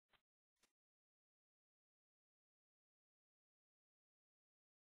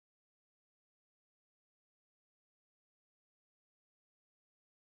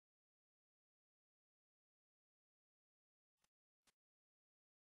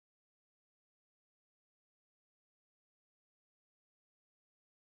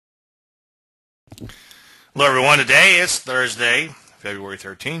Hello, everyone. Today is Thursday, February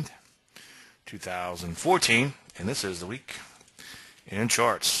 13th, 2014, and this is the week in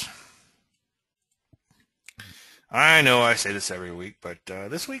charts. I know I say this every week, but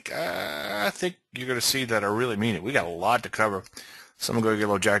this week I think you're going to see that I really mean it. We got a lot to cover, so I'm going to get a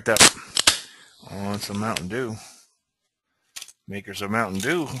little jacked up on some Mountain Dew. Makers of Mountain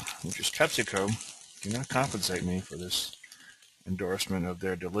Dew, which is PepsiCo, do not compensate me for this endorsement of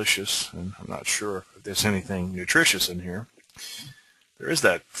their delicious, and I'm not sure if there's anything nutritious in here. There is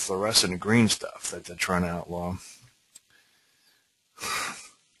that fluorescent green stuff that they're trying to outlaw.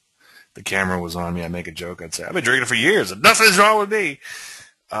 The camera was on me, I'd make a joke, I'd say, I've been drinking it for years and nothing's wrong with me.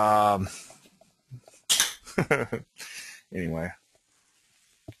 Anyway.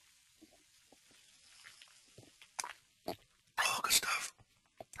 Oh, good stuff.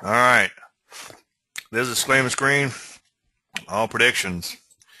 All right. There's a disclaimer screen. All predictions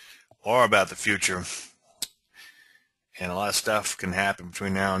are about the future. And a lot of stuff can happen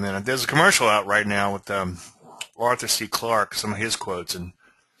between now and then. There's a commercial out right now with Arthur C. Clarke, some of his quotes, and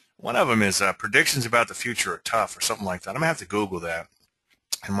one of them is predictions about the future are tough or something like that. I'm going to have to Google that.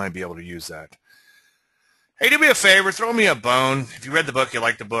 I might be able to use that. Hey, do me a favor, throw me a bone. If you read the book, you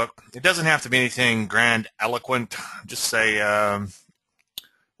like the book. It doesn't have to be anything grandiloquent. Just say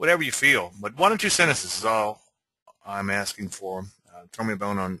whatever you feel. But 1 or 2 sentences is all I'm asking for. Throw me a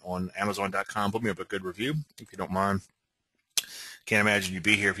bone on Amazon.com. Put me up a good review, if you don't mind. Can't imagine you'd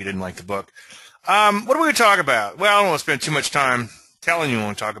be here if you didn't like the book. What are we going to talk about? Well, I don't want to spend too much time telling you what I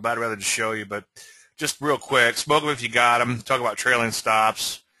want to talk about. I'd rather just show you. But just real quick, smoke them if you got them. Talk about trailing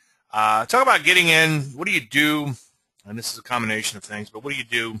stops. Talk about getting in. What do you do? And this is a combination of things. But what do you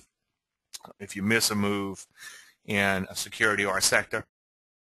do if you miss a move in a security or a sector?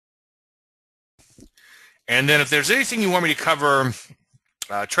 And then if there's anything you want me to cover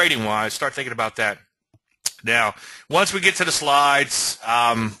trading-wise, start thinking about that. Now, once we get to the slides,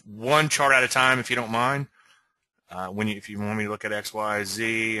 one chart at a time, if you don't mind. If you want me to look at X, Y,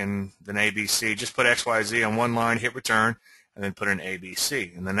 Z, and then ABC, just put X, Y, Z on one line, hit return, and then put in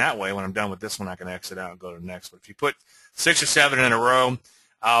ABC. And then that way, when I'm done with this one, I can exit out and go to the next one. If you put 6 or 7 in a row,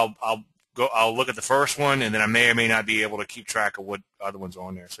 I'll look at the first one, and then I may or may not be able to keep track of what other ones are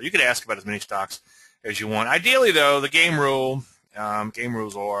on there. So you could ask about as many stocks as you want. Ideally, though, the game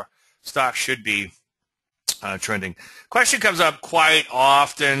rules are stocks should be trending. Question comes up quite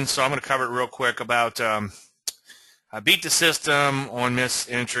often, so I'm going to cover it real quick about beat the system on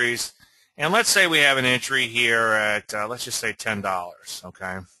missed entries. And let's say we have an entry here at, let's just say $10,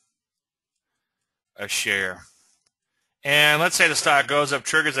 okay, a share. And let's say the stock goes up,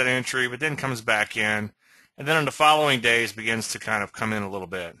 triggers that entry, but then comes back in, and then in the following days begins to kind of come in a little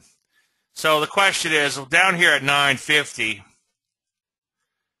bit. So the question is, down here at 950,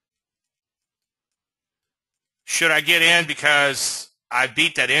 should I get in because I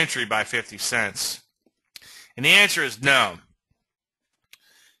beat that entry by 50 cents? And the answer is no.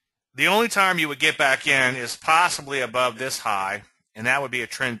 The only time you would get back in is possibly above this high, and that would be a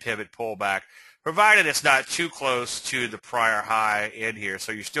trend pivot pullback, provided it's not too close to the prior high in here.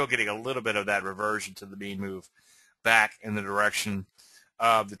 So you're still getting a little bit of that reversion to the mean move back in the direction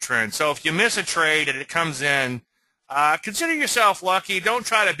of the trend. So if you miss a trade and it comes in, consider yourself lucky. Don't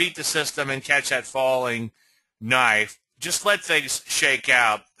try to beat the system and catch that falling knife. Just let things shake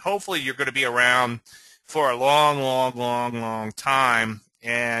out. Hopefully you're going to be around for a long time,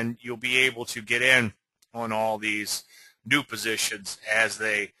 and you'll be able to get in on all these new positions as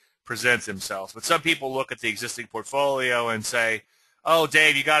they present themselves. But some people look at the existing portfolio and say, oh,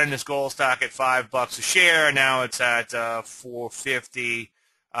 Dave, you got in this gold stock at $5 a share, and now it's at $4.50.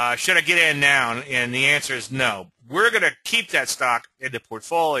 Should I get in now? And the answer is no. We're going to keep that stock in the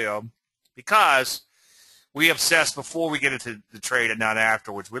portfolio because we obsess before we get into the trade and not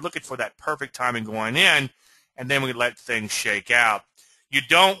afterwards. We're looking for that perfect timing going in, and then we let things shake out. You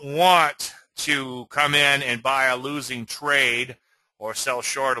don't want to come in and buy a losing trade or sell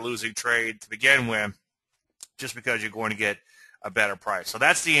short a losing trade to begin with just because you're going to get a better price. So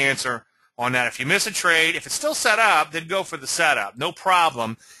that's the answer on that. If you miss a trade, if it's still set up, then go for the setup. No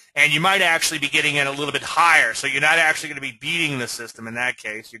problem. And you might actually be getting in a little bit higher. So you're not actually going to be beating the system in that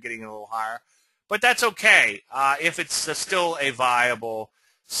case. You're getting a little higher. But that's okay if it's still a viable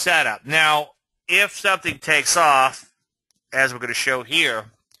setup. Now, if something takes off, as we're going to show here,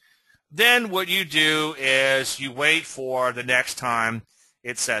 then what you do is you wait for the next time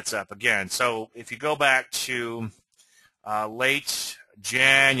it sets up again. So if you go back to late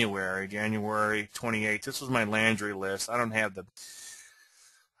January 28th, this was my Landry list. I don't have the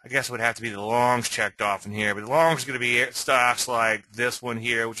I guess it would have to be the longs checked off in here, but the longs are going to be stocks like this one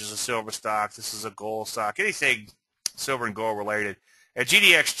here, which is a silver stock. This is a gold stock. Anything silver and gold related. And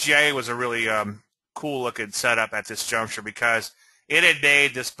GDXJ was a really cool looking setup at this juncture because it had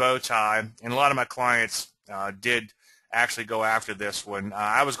made this bow tie, and a lot of my clients did actually go after this one.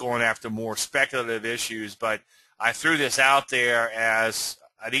 I was going after more speculative issues, but I threw this out there as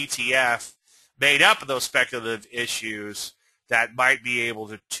an ETF made up of those speculative issues that might be able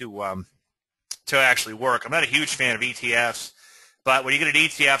to actually work. I'm not a huge fan of ETFs, but when you get an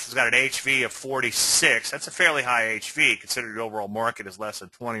ETF that's got an HV of 46, that's a fairly high HV considering the overall market is less than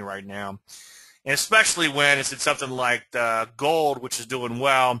 20 right now. And especially when it's in something like gold, which is doing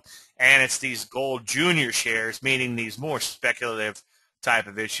well, and it's these gold junior shares, meaning these more speculative type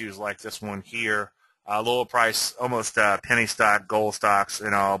of issues like this one here, lower price, almost penny stock, gold stocks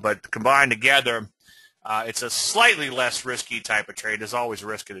and all, but combined together, it's a slightly less risky type of trade. There's always a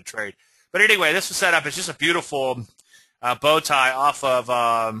risk in a trade. But anyway, this was set up as just a beautiful bow tie off of,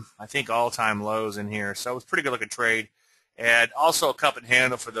 I think, all-time lows in here. So it's a pretty good-looking trade. And also a cup and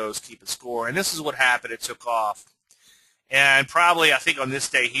handle for those keeping score. And this is what happened. It took off. And probably, I think, on this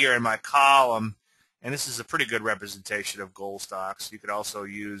day here in my column, and this is a pretty good representation of gold stocks. You could also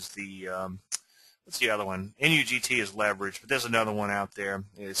use the, what's the other one? NUGT is leveraged, but there's another one out there.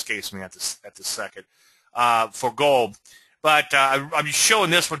 It escapes me at this second for gold. But I'm showing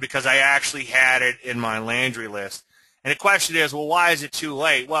this one because I actually had it in my Landry list. And the question is, well, why is it too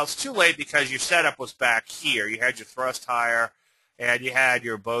late? Well, it's too late because your setup was back here. You had your thrust higher, and you had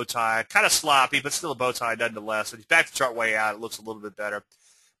your bow tie. Kind of sloppy, but still a bow tie nonetheless. So if you back the chart way out, it looks a little bit better.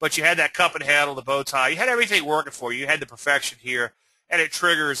 But you had that cup and handle, the bow tie. You had everything working for you. You had the perfection here, and it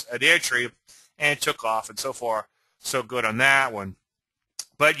triggers an entry, and it took off. And so far, so good on that one.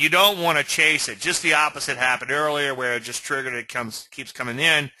 But you don't want to chase it. Just the opposite happened earlier where it just triggered, it keeps coming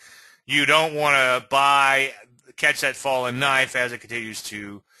in. You don't want to catch that falling knife as it continues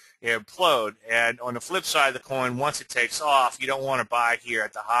to implode. And on the flip side of the coin, once it takes off, you don't want to buy here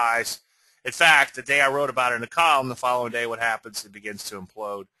at the highs. In fact, the day I wrote about it in the column, the following day what happens, it begins to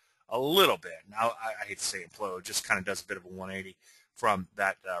implode a little bit. Now, I hate to say implode, just kind of does a bit of a 180 from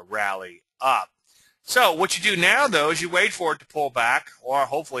that rally up. So what you do now, though, is you wait for it to pull back or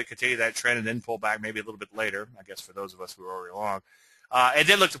hopefully continue that trend and then pull back maybe a little bit later, I guess for those of us who are already along, and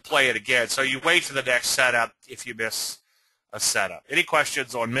then look to play it again. So you wait for the next setup if you miss a setup. Any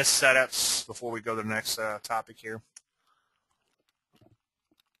questions on missed setups before we go to the next topic here?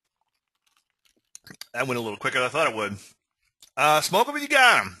 That went a little quicker than I thought it would. Smoke them if you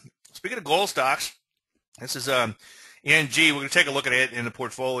got them. Speaking of gold stocks, this is NG. We're going to take a look at it in the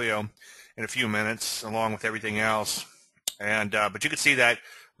portfolio in a few minutes, along with everything else. And but you can see that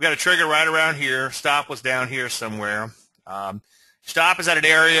we got a trigger right around here. Stop was down here somewhere. Stop is at an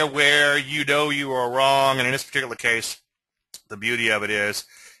area where you know you are wrong, and in this particular case, the beauty of it is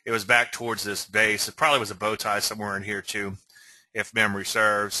it was back towards this base. It probably was a bow tie somewhere in here too, if memory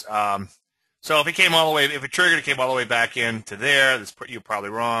serves. So if it came all the way, if it triggered, it came all the way back into there. You're probably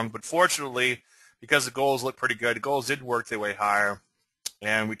wrong, but fortunately, because the goals look pretty good, the goals did work their way higher,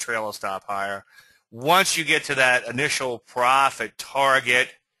 and we trail a stop higher. Once you get to that initial profit target,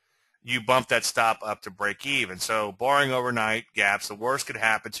 you bump that stop up to break even. So barring overnight gaps, the worst could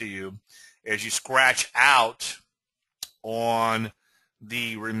happen to you is you scratch out on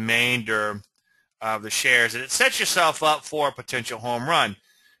the remainder of the shares, and it sets yourself up for a potential home run.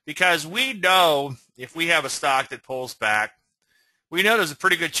 Because we know if we have a stock that pulls back, we know there's a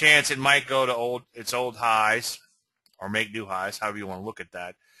pretty good chance it might go to its old highs or make new highs, however you want to look at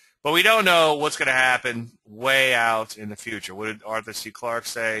that. But we don't know what's going to happen way out in the future. What did Arthur C. Clarke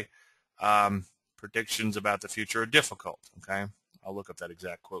say? Predictions about the future are difficult. Okay, I'll look up that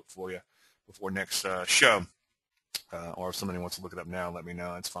exact quote for you before next show. Or if somebody wants to look it up now, let me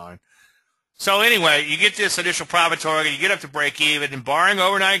know. That's fine. So anyway, you get this initial profit target, you get up to break even, and barring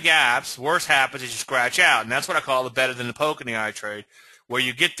overnight gaps, worst happens is you scratch out. And that's what I call the better than the poke in the eye trade, where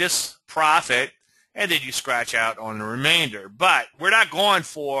you get this profit, and then you scratch out on the remainder. But we're not going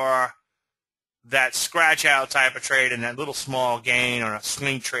for that scratch out type of trade and that little small gain or a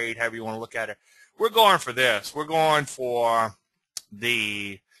swing trade, however you want to look at it. We're going for this. We're going for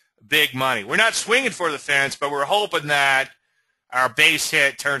the big money. We're not swinging for the fence, but we're hoping that our base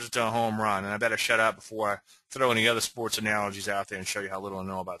hit turns into a home run. And I better shut up before I throw any other sports analogies out there and show you how little I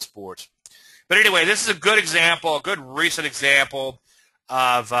know about sports. But anyway, this is a good example, a good recent example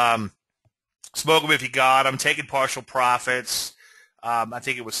of smoke them if you got them, taking partial profits. I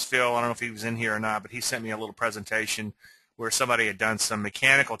think it was Phil. I don't know if he was in here or not, but he sent me a little presentation where somebody had done some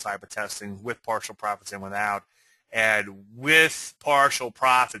mechanical type of testing with partial profits and without. and with partial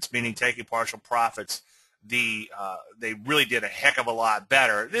profits, meaning taking partial profits, they really did a heck of a lot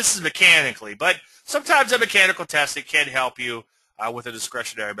better. This is mechanically, but sometimes a mechanical testing can help you with a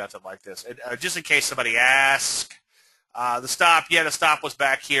discretionary method like this. And, just in case somebody asks, the stop was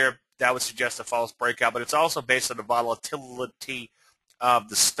back here. That would suggest a false breakout, but it's also based on the volatility of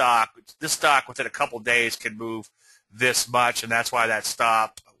the stock. This stock within a couple days can move this much, and that's why that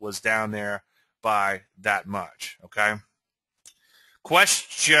stop was down there by that much, okay?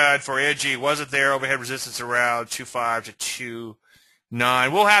 Question for Edgy, wasn't there overhead resistance around 2.5 to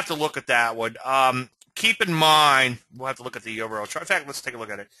 2.9? We'll have to look at that one. Keep in mind, we'll have to look at the overall chart. In fact, let's take a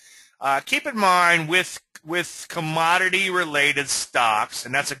look at it. Keep in mind with commodity-related stocks,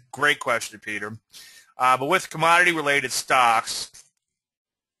 and that's a great question, Peter, but with commodity-related stocks,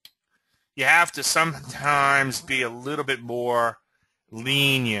 you have to sometimes be a little bit more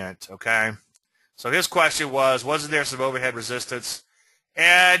lenient, okay? So his question was, wasn't there some overhead resistance?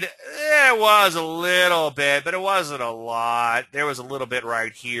 And there was a little bit, but it wasn't a lot. There was a little bit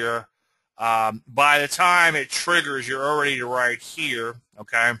right here. By the time it triggers, you're already right here,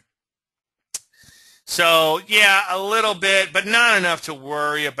 okay? So, yeah, a little bit, but not enough to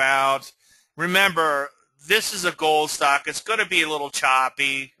worry about. Remember, this is a gold stock. It's going to be a little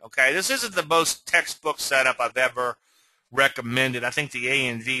choppy, okay? This isn't the most textbook setup I've ever recommended. I think the A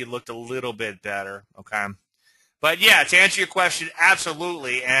and V looked a little bit better, okay? But, yeah, to answer your question,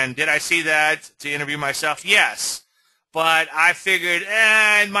 absolutely. And did I see that to interview myself? Yes. But I figured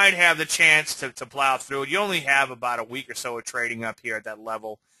I might have the chance to plow through it. You only have about a week or so of trading up here at that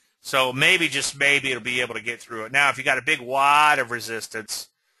level. So maybe, just maybe, it'll be able to get through it. Now, if you got a big wad of resistance,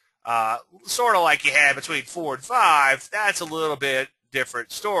 sort of like you had between 4 and 5, that's a little bit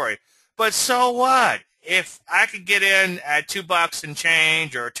different story. But so what? If I could get in at $2 and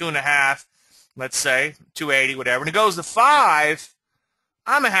change or 2.5, let's say, 280, whatever, and it goes to 5,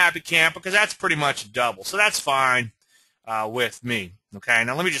 I'm a happy camper because that's pretty much double. So that's fine with me. Okay,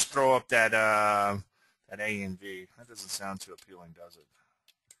 now let me just throw up that that A and V. That doesn't sound too appealing, does it?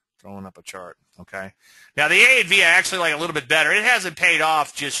 Throwing up a chart. Okay. Now the A and V I actually like a little bit better. It hasn't paid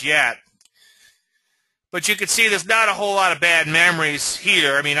off just yet. But you can see there's not a whole lot of bad memories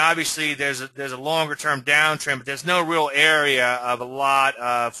here. I mean, obviously there's a longer-term downtrend, but there's no real area of a lot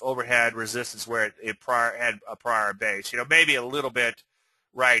of overhead resistance where it had a prior base. You know, maybe a little bit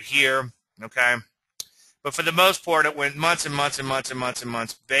right here, okay? But for the most part, it went months and months and months and months and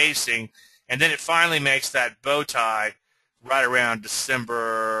months basing, and then it finally makes that bow tie right around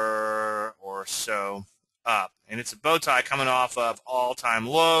December or so up. And it's a bow tie coming off of all-time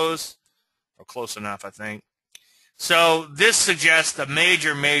lows, or close enough, I think. So this suggests a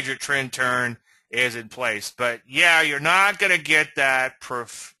major, major trend turn is in place. But, yeah, you're not going to get that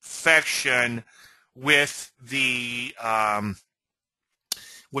perfection with the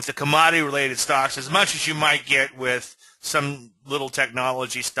commodity-related stocks as much as you might get with some little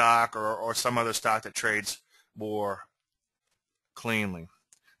technology stock or some other stock that trades more cleanly.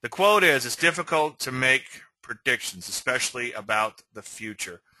 The quote is, it's difficult to make predictions, especially about the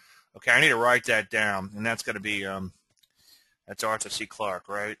future. Okay, I need to write that down, and that's going to be, that's Arthur C. Clarke,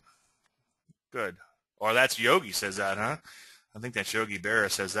 right? Good. Or that's Yogi says that, huh? I think that's Yogi Berra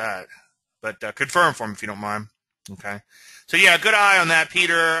says that. But confirm for him if you don't mind. Okay. So, yeah, good eye on that,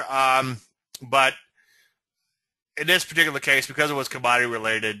 Peter. But in this particular case, because it was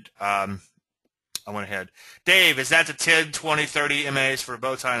commodity-related, I went ahead. Dave, is that the 10, 20, 30 MAs for a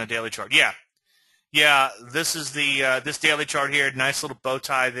bow tie on a daily chart? Yeah. Yeah, this is the this daily chart here. Nice little bow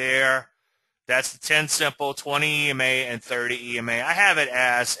tie there. That's the 10 simple, 20 EMA, and 30 EMA. I have it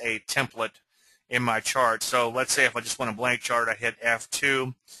as a template in my chart. So let's say if I just want a blank chart, I hit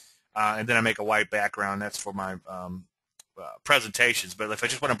F2, and then I make a white background. That's for my presentations. But if I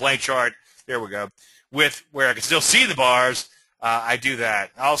just want a blank chart, there we go. With where I can still see the bars, I do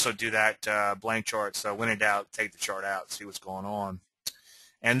that. I also do that blank chart. So when in doubt, take the chart out, see what's going on.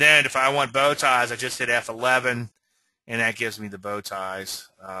 And then if I want bow ties, I just hit F11, and that gives me the bow ties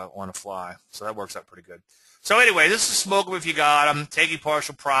on the fly. So that works out pretty good. So anyway, this is smoke 'em if you got them, taking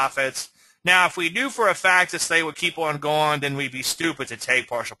partial profits. Now, if we knew for a fact that they would keep on going, then we'd be stupid to take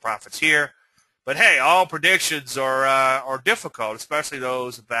partial profits here. But hey, all predictions are difficult, especially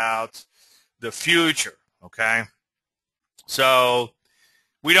those about the future, okay? So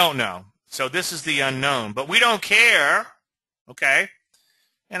we don't know. So this is the unknown. But we don't care, okay?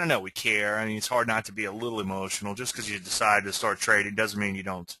 And I know we care. I mean, it's hard not to be a little emotional. Just because you decide to start trading doesn't mean you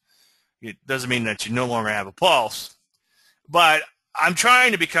don't. It doesn't mean that you no longer have a pulse. But I'm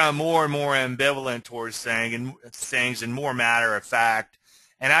trying to become more and more ambivalent towards things and more matter of fact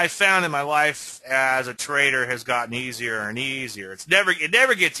And I found that my life as a trader has gotten easier and easier. It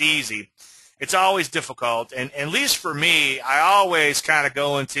never gets easy. It's always difficult. And at least for me, I always kind of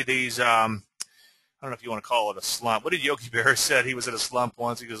go into these, I don't know if you want to call it a slump. What did Yogi Berra said? He was in a slump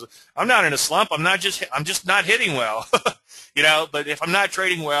once. He goes, I'm not in a slump. I'm just not hitting well. But if I'm not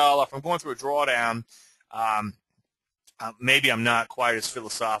trading well, if I'm going through a drawdown, maybe I'm not quite as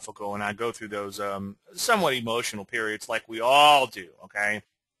philosophical, and I go through those somewhat emotional periods like we all do, okay?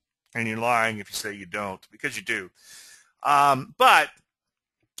 And you're lying if you say you don't, because you do. But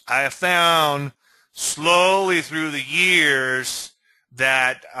I have found slowly through the years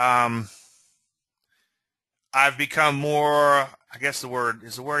that I've become more, I guess the word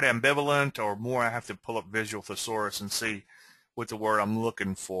ambivalent, or more, I have to pull up Visual Thesaurus and see what the word I'm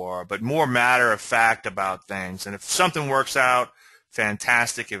looking for, but more matter of fact about things. And if something works out,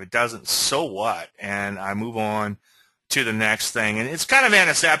 fantastic. If it doesn't, so what? And I move on to the next thing. And it's kind of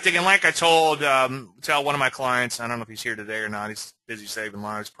antiseptic. And like I tell one of my clients, I don't know if he's here today or not, he's busy saving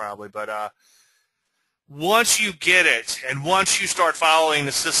lives probably, but once you get it and once you start following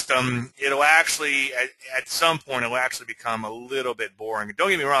the system, it'll actually, at some point, it'll actually become a little bit boring. Don't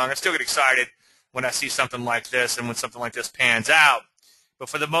get me wrong, I still get excited when I see something like this and when something like this pans out. But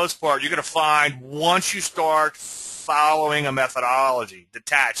for the most part, you're going to find once you start following a methodology,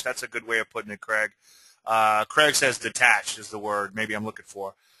 detached, that's a good way of putting it, Craig. Craig says detached is the word maybe I'm looking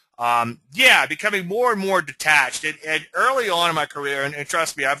for. Yeah, becoming more and more detached. And early on in my career, and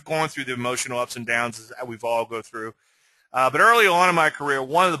trust me, I've gone through the emotional ups and downs as we've all go through. But early on in my career,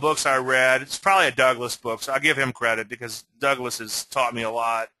 one of the books I read, it's probably a Douglas book, so I'll give him credit because Douglas has taught me a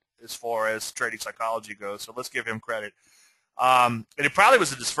lot as far as trading psychology goes, so let's give him credit. And it probably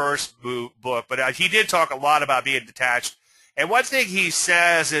was his first book, but he did talk a lot about being detached. And one thing he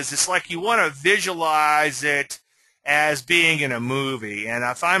says is it's like you want to visualize it as being in a movie. And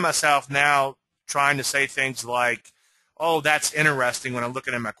I find myself now trying to say things like, oh, that's interesting when I'm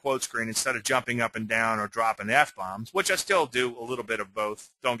looking at my quote screen instead of jumping up and down or dropping F-bombs, which I still do a little bit of both.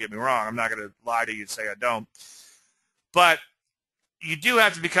 Don't get me wrong. I'm not going to lie to you and say I don't. But you do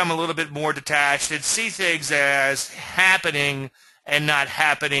have to become a little bit more detached and see things as happening and not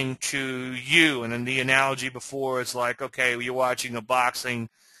happening to you. And then the analogy before is like, okay, you're watching a boxing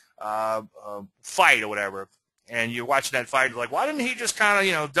fight or whatever, and you're watching that fight, like, why didn't he just kind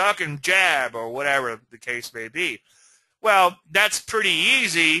of, duck and jab or whatever the case may be? Well, that's pretty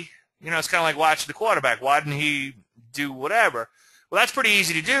easy. It's kind of like watching the quarterback. Why didn't he do whatever? Well, that's pretty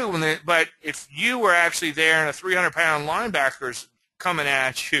easy to do. But if you were actually there and a 300-pound linebacker's coming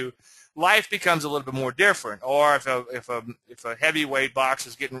at you, life becomes a little bit more different. Or if a heavyweight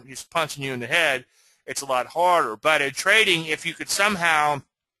boxer he's punching you in the head, it's a lot harder. But in trading, if you could somehow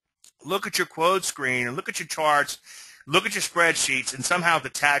look at your quote screen and look at your charts, look at your spreadsheets, and somehow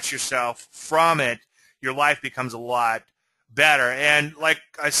detach yourself from it, your life becomes a lot better. And like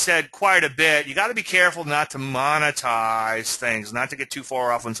I said quite a bit, you got to be careful not to monetize things, not to get too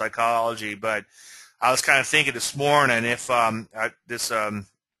far off on psychology. But I was kind of thinking this morning if I don't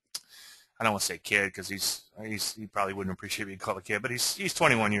want to say kid because he probably wouldn't appreciate being called a kid, but he's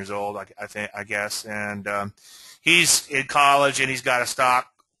 21 years old, I guess, and he's in college and he's got a stock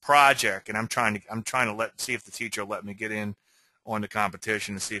project, and I'm trying to see if the teacher will let me get in on the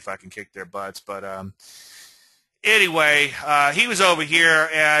competition and see if I can kick their butts. But anyway, he was over here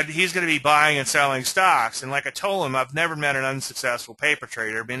and he's going to be buying and selling stocks. And like I told him, I've never met an unsuccessful paper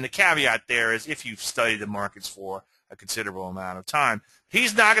trader. I mean, the caveat there is if you've studied the markets for a considerable amount of time.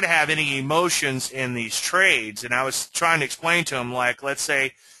 He's not going to have any emotions in these trades. And I was trying to explain to him, like, let's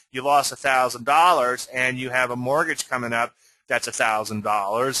say you lost $1,000 and you have a mortgage coming up that's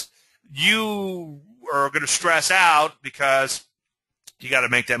 $1,000. You are going to stress out because you got to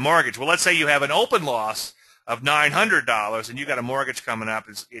make that mortgage. Well, let's say you have an open loss of $900 and you got a mortgage coming up.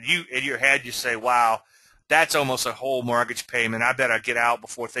 In your head you say, wow, that's almost a whole mortgage payment. I better get out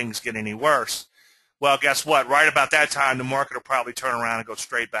before things get any worse. Well, guess what? Right about that time, the market will probably turn around and go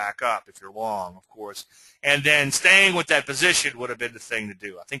straight back up if you're long, of course. And then staying with that position would have been the thing to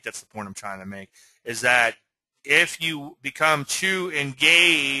do. I think that's the point I'm trying to make, is that if you become too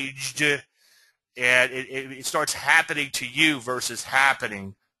engaged, and it starts happening to you versus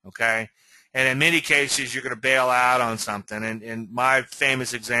happening, okay? And in many cases, you're going to bail out on something. And my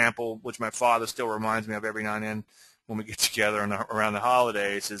famous example, which my father still reminds me of every now and then when we get together around the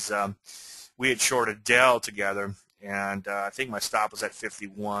holidays, is we had shorted Dell together, and I think my stop was at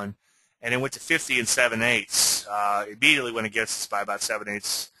 51, and it went to 50 and 7/8. Immediately went against us by about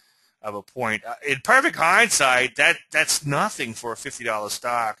 7/8 of a point. In perfect hindsight, that's nothing for a $50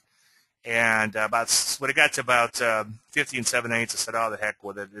 stock, And when it got to about 50 and 7/8, I said, oh, the heck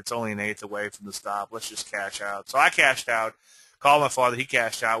with it. It's only an eighth away from the stop. Let's just cash out. So I cashed out, called my father. He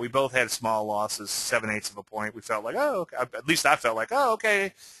cashed out. We both had small losses, 7/8 of a point. We felt like, oh, okay. At least I felt like, oh,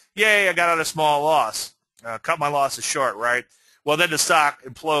 okay, yay, I got out a small loss. Cut my losses short, right? Well, then the stock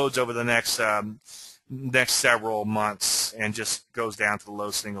implodes over the next several months and just goes down to the low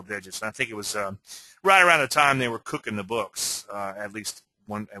single digits. And I think it was right around the time they were cooking the books, at least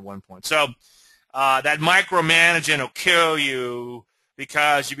at one point. So that micromanaging will kill you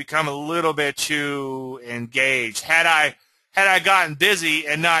because you become a little bit too engaged. Had I gotten busy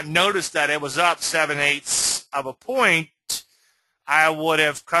and not noticed that it was up 7/8 of a point, I would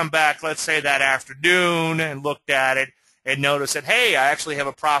have come back, let's say, that afternoon and looked at it and noticed that, hey, I actually have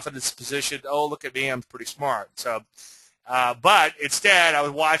a profit in this position. Oh, look at me, I'm pretty smart. So, but instead, I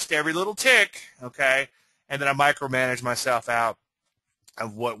watched every little tick, okay, and then I micromanaged myself out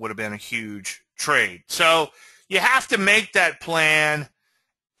of what would have been a huge trade. So you have to make that plan,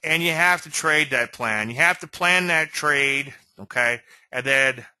 and you have to trade that plan. You have to plan that trade, okay, and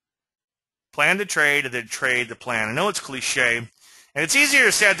then plan the trade and then trade the plan. I know it's cliche, and it's easier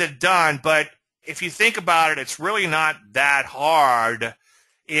said than done, but if you think about it, it's really not that hard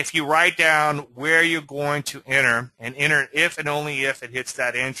if you write down where you're going to enter and enter if and only if it hits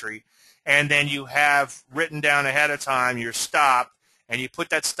that entry, and then you have written down ahead of time your stop, and you put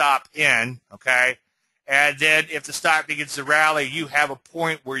that stop in, okay? And then if the stock begins to rally, you have a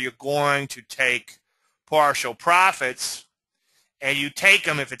point where you're going to take partial profits, and you take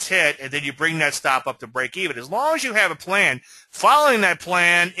them if it's hit, and then you bring that stop up to break even. As long as you have a plan, following that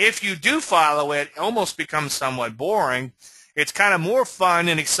plan, if you do follow it, almost becomes somewhat boring. It's kind of more fun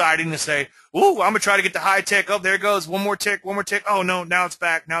and exciting to say, ooh, I'm going to try to get the high tick. Oh, there it goes. One more tick, one more tick. Oh, no, now it's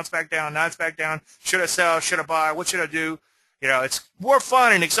back. Now it's back down. Now it's back down. Should I sell? Should I buy? What should I do? You know, it's more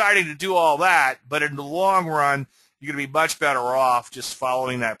fun and exciting to do all that, but in the long run, you're going to be much better off just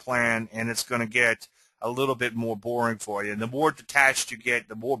following that plan, and it's going to get a little bit more boring for you. And the more detached you get,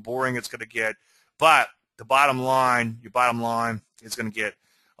 the more boring it's going to get. But the bottom line, your bottom line is going to get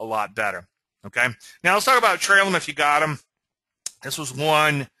a lot better. Okay? Now let's talk about trail them if you got them. This was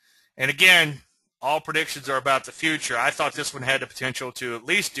one, and again, all predictions are about the future. I thought this one had the potential to at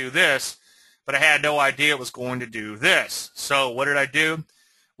least do this, but I had no idea it was going to do this. So what did I do?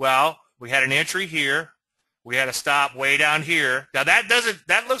 Well, we had an entry here. We had a stop way down here. Now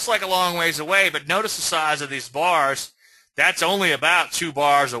that looks like a long ways away, but notice the size of these bars. That's only about 2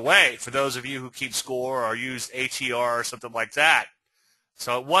 bars away for those of you who keep score or use ATR or something like that.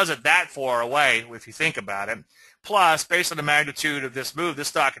 So it wasn't that far away if you think about it. Plus, based on the magnitude of this move, this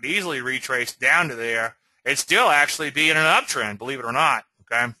stock could easily retrace down to there. It'd still actually be in an uptrend, believe it or not,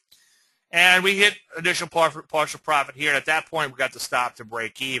 okay? And we hit initial partial profit here. And at that point, we got the stop to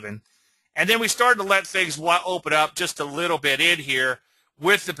break even. And then we started to let things open up just a little bit in here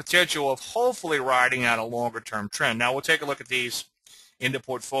with the potential of hopefully riding out a longer-term trend. Now, we'll take a look at these in the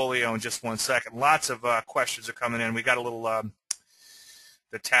portfolio in just 1 second. Lots of questions are coming in. We got a little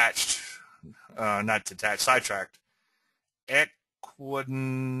sidetracked.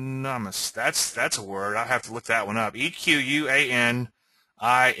 Equanimous. That's a word. I'll have to look that one up. EQUANIMOUS.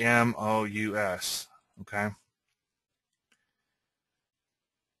 Okay.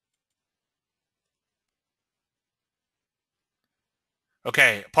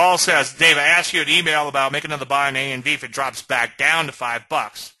 Okay, Paul says, Dave, I asked you an email about making another buy in A and V if it drops back down to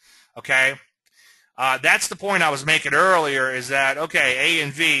 $5. Okay, that's the point I was making earlier. Is that okay? A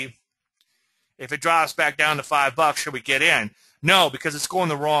and V, if it drops back down to $5, should we get in? No, because it's going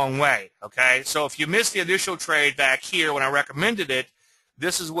the wrong way. Okay, so if you missed the initial trade back here when I recommended it,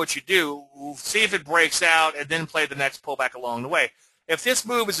 this is what you do: see if it breaks out, and then play the next pullback along the way. If this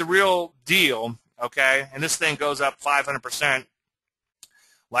move is a real deal, okay, and this thing goes up 500%.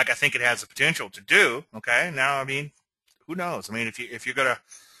 Like I think it has the potential to do. Okay, now I mean, who knows? I mean, if you're gonna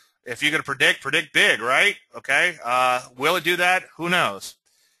predict big, right? Okay, will it do that? Who knows?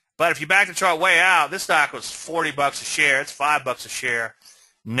 But if you back the chart way out, this stock was $40 a share. It's $5 a share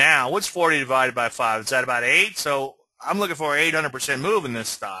now. What's 40 divided by 5? Is that about 8? So I'm looking for an 800% move in this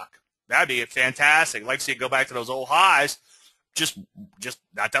stock. That'd be fantastic. I'd like to see it go back to those old highs, just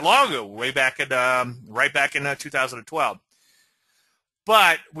not that long ago, way back in right back in 2012.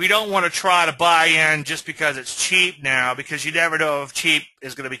 But we don't want to try to buy in just because it's cheap now, because you never know if cheap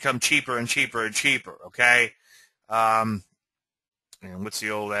is going to become cheaper and cheaper and cheaper, okay? And what's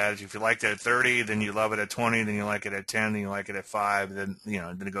the old adage? If you like it at 30, then you love it at 20, then you like it at 10, then you like it at 5, then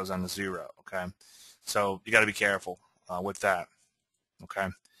then it goes on to 0, okay? So you got to be careful with that, okay?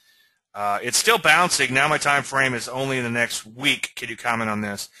 It's still bouncing. Now my time frame is only in the next week. Can you comment on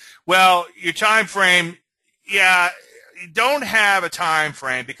this? Well, your time frame, yeah, you don't have a time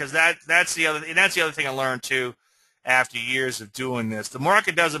frame because that's the other thing I learned too after years of doing this. The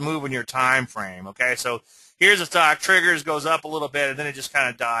market doesn't move in your time frame, okay? So here's a stock, triggers, goes up a little bit, and then it just kind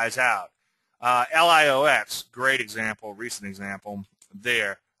of dies out. LIOX, great example, recent example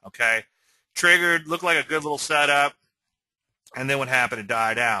there, okay? Triggered, looked like a good little setup, and then what happened? It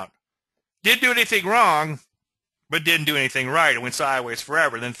died out. Didn't do anything wrong, but didn't do anything right. It went sideways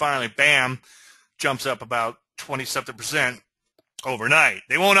forever. Then finally, bam, jumps up about 20-something% overnight.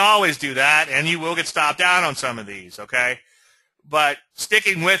 They won't always do that, and you will get stopped out on some of these, okay? But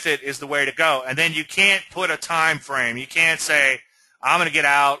sticking with it is the way to go. And then you can't put a time frame. You can't say, I'm going to get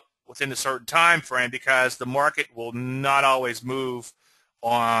out within a certain time frame because the market will not always move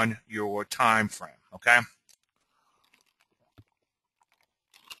on your time frame, okay?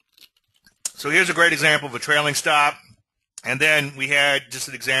 So here's a great example of a trailing stop. And then we had just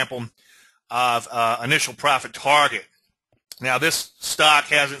an example of initial profit target. Now, this stock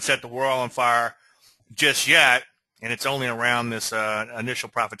hasn't set the world on fire just yet, and it's only around this initial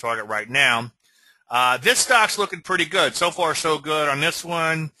profit target right now. This stock's looking pretty good. So far, so good on this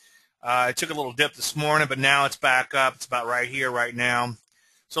one. It took a little dip this morning, but now it's back up. It's about right here right now.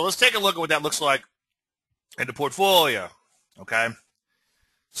 So let's take a look at what that looks like in the portfolio, okay?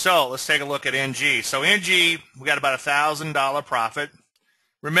 So let's take a look at NG. So NG, we got about $1,000 profit.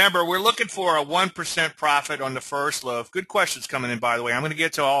 Remember, we're looking for a 1% profit on the first loaf. Good questions coming in, by the way. I'm going to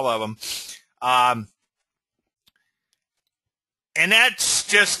get to all of them. And that's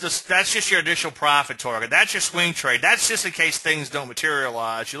just your initial profit target. That's your swing trade. That's just in case things don't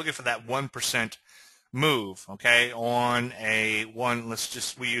materialize. You're looking for that 1% move, okay, on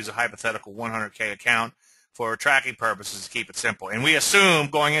we use a hypothetical 100K account for tracking purposes to keep it simple. And we assume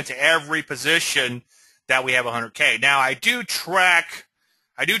going into every position that we have 100K. Now, I do track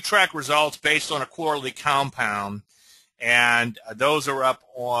results based on a quarterly compound, and those are up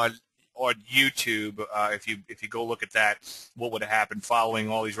on YouTube. If you go look at that, what would have happened following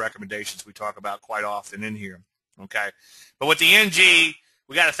all these recommendations we talk about quite often in here, okay? But with the NG,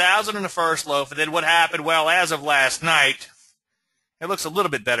 we got 1,000 in the first loaf, and then what happened? Well, as of last night, it looks a little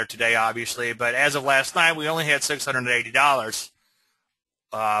bit better today, obviously, but as of last night, we only had $680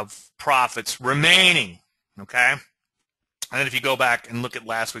 of profits remaining, okay? And then if you go back and look at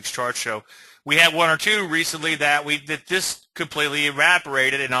last week's chart show, we had one or two recently that this completely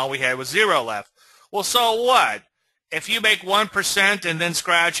evaporated and all we had was zero left. Well, so what? If you make 1% and then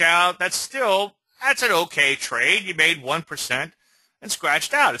scratch out, that's an okay trade. You made 1% and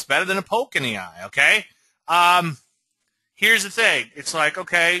scratched out. It's better than a poke in the eye, okay? Here's the thing. It's like,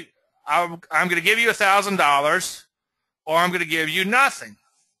 okay, I'm going to give you $1,000 or I'm going to give you nothing,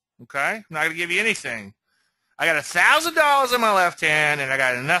 okay? I'm not going to give you anything. I got $1,000 in my left hand and I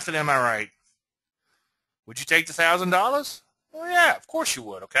got nothing in my right. Would you take the $1,000? Well, yeah, of course you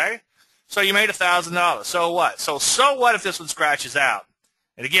would, okay? So you made $1,000. So what? So what if this one scratches out?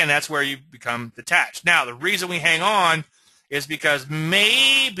 And again, that's where you become detached. Now, the reason we hang on is because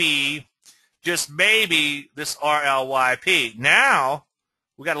maybe, just maybe, this RLYP. Now,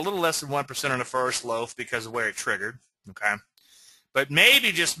 we got a little less than 1% on the first loaf because of where it triggered, okay? But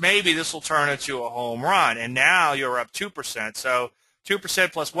maybe, just maybe, this will turn into a home run, and now you're up 2%. So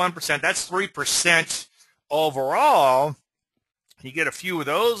 2% plus 1%, that's 3% overall. You get a few of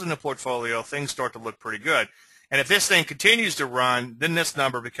those in the portfolio, things start to look pretty good. And if this thing continues to run, then this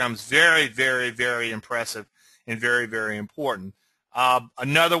number becomes very, very, very impressive and very, very important.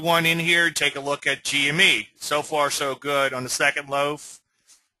 Another one in here, take a look at GME. So far, so good on the second loaf,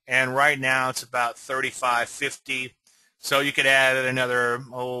 and right now it's about 35.50. So you could add another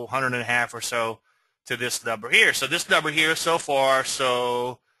 100.5 or so to this number here. So this number here, so far,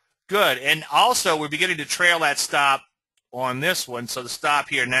 so good. And also, we're beginning to trail that stop on this one. So the stop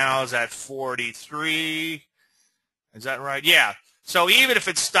here now is at 43. Is that right? Yeah. So even if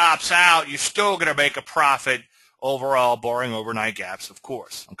it stops out, you're still going to make a profit overall, barring overnight gaps, of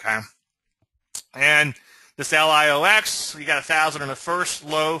course. Okay. And this LIOX, you got 1,000 in the first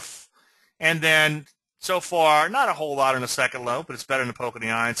loaf, and then so far, not a whole lot in the second loaf, but it's better than the poke in the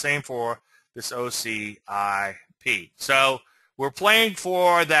eye. And same for this OCIP. So we're playing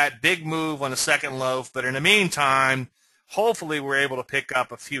for that big move on the second loaf, but in the meantime, hopefully we're able to pick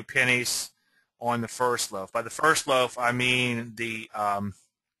up a few pennies on the first loaf. By the first loaf, I mean the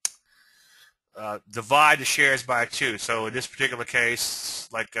divide the shares by 2. So in this particular case,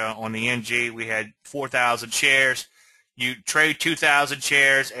 like on the NG, we had 4,000 shares. You trade 2,000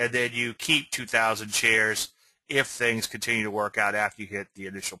 shares, and then you keep 2,000 shares if things continue to work out after you hit the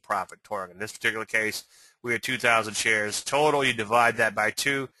initial profit target. In this particular case, we had 2,000 shares total. You divide that by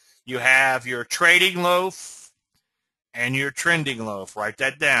 2. You have your trading loaf and your trending loaf. Write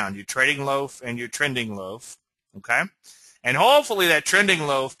that down. Your trading loaf and your trending loaf. Okay? And hopefully that trending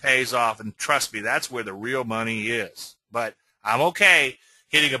loaf pays off. And trust me, that's where the real money is. But I'm okay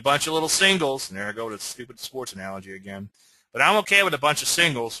hitting a bunch of little singles. And there I go with the stupid sports analogy again. But I'm okay with a bunch of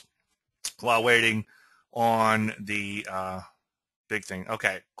singles while waiting on the big thing.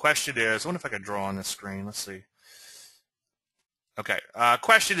 Okay, question is, I wonder if I could draw on this screen. Let's see. Okay,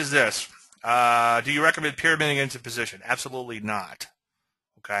 question is this. Do you recommend pyramiding into position? Absolutely not.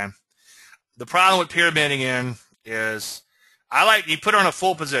 Okay. The problem with pyramiding in is you put on a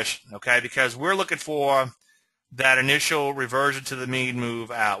full position, okay, because we're looking for that initial reversion to the mean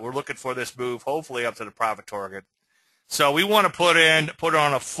move out. We're looking for this move hopefully up to the profit target. So we want to put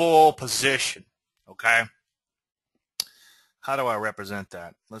on a full position, okay? How do I represent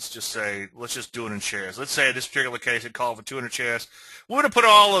that? Let's just do it in shares. Let's say in this particular case it called for 200 shares. We're going to put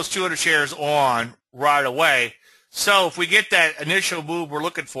all those 200 shares on right away. So if we get that initial move we're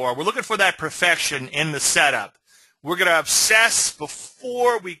looking for that perfection in the setup. We're going to obsess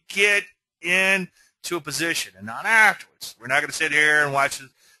before we get into a position and not afterwards. We're not going to sit here and watch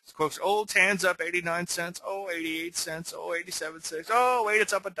quotes, oh, TAN's up 89 cents, oh, 88 cents, oh, 87 cents, oh, wait,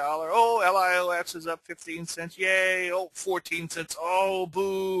 it's up $1, oh, LIOX is up 15 cents, yay, oh, 14 cents, oh,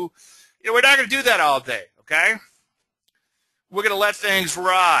 boo. We're not going to do that all day, okay? We're going to let things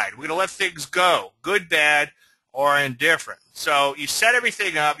ride. We're going to let things go, good, bad, or indifferent. So you set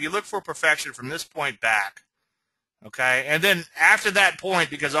everything up. You look for perfection from this point back, okay? And then after that point,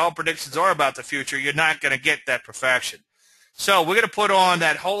 because all predictions are about the future, you're not going to get that perfection. So we're going to put on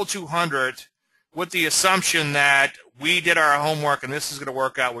that whole 200 with the assumption that we did our homework and this is going to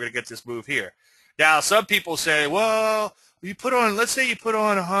work out. We're going to get this move here. Now, some people say, well, let's say you put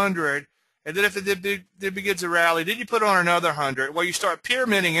on 100, and then if it begins a rally, then you put on another 100. Well, you start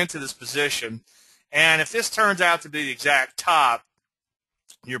pyramiding into this position, and if this turns out to be the exact top,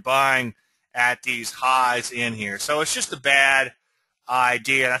 you're buying at these highs in here. So it's just a bad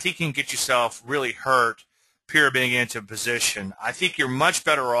idea, and I think you can get yourself really hurt pyramiding into position. I think you're much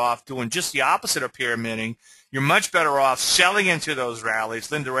better off doing just the opposite of pyramiding. You're much better off selling into those rallies.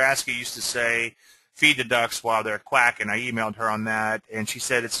 Linda Raskey used to say, feed the ducks while they're quacking. I emailed her on that, and she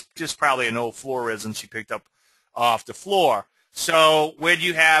said it's just probably an old floorism she picked up off the floor. So when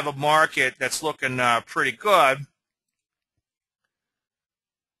you have a market that's looking pretty good,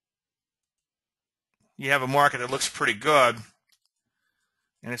 you have a market that looks pretty good,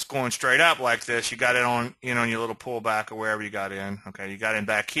 and it's going straight up like this. You got it on your little pullback or wherever you got in. Okay, you got in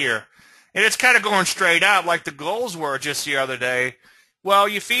back here. And it's kind of going straight up like the goals were just the other day. Well,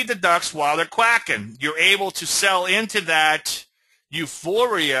 you feed the ducks while they're quacking. You're able to sell into that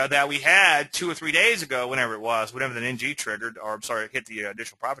euphoria that we had 2 or 3 days ago, whenever the NG triggered, or I'm sorry, hit the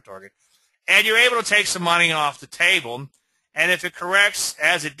initial profit target. And you're able to take some money off the table. And if it corrects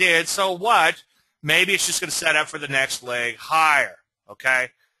as it did, so what? Maybe it's just going to set up for the next leg higher. Okay,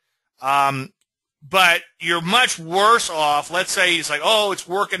 but you're much worse off. Let's say it's like, oh, it's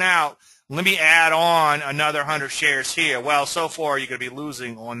working out. Let me add on another 100 shares here. Well, so far you're going to be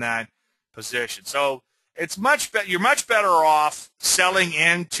losing on that position. So it's you're much better off selling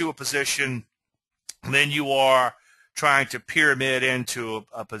into a position than you are trying to pyramid into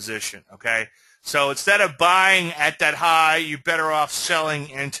a position. Okay, so instead of buying at that high, you're better off selling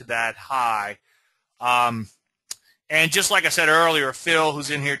into that high. And just like I said earlier, Phil, who's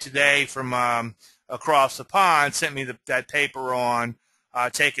in here today from across the pond, sent me that paper on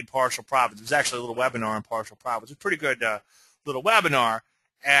taking partial profits. It was actually a little webinar on partial profits. It's a pretty good little webinar.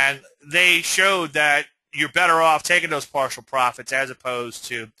 And they showed that you're better off taking those partial profits as opposed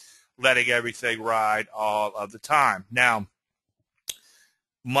to letting everything ride all of the time. Now,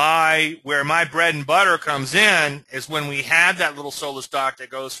 where my bread and butter comes in is when we have that little solar stock that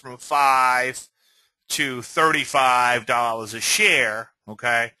goes from 5 to $35 a share,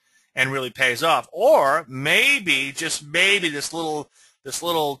 okay, and really pays off. Or maybe, just maybe, this little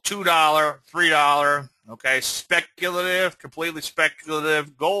 $2, $3, okay, completely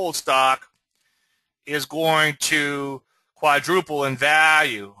speculative gold stock is going to quadruple in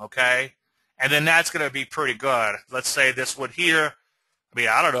value, okay, and then that's going to be pretty good. Let's say this would here, I mean,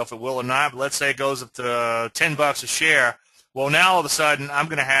 I don't know if it will or not, but let's say it goes up to $10 a share. Well, now all of a sudden I'm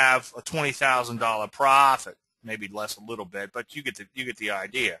going to have a $20,000 profit, maybe less a little bit, but you get the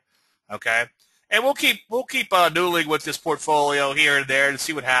idea, okay? And we'll keep noodling with this portfolio here and there to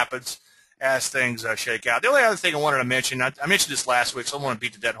see what happens as things shake out. The only other thing I wanted to mention, I mentioned this last week, so I don't want to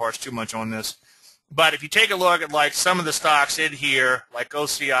beat the dead horse too much on this, But if you take a look at like some of the stocks in here, like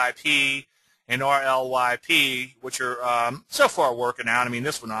OCIP and RLYP, which are so far working out. I mean,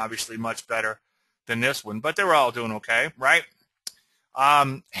 this one obviously much better than this one, but they're all doing okay, right?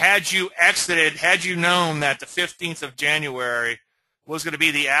 Had you exited, had you known that the 15th of January was going to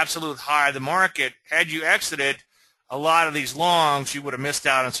be the absolute high of the market, had you exited a lot of these longs, you would have missed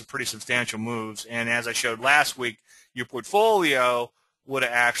out on some pretty substantial moves. And as I showed last week, your portfolio would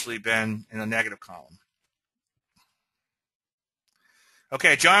have actually been in the negative column.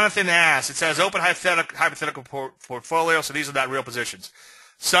 Okay, Jonathan asks, it says open hypothetical portfolio, so these are not real positions.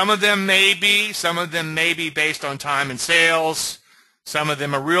 Some of them may be based on time and sales. Some of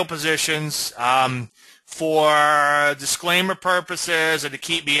them are real positions. For disclaimer purposes and to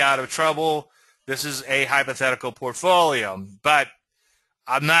keep me out of trouble, this is a hypothetical portfolio. But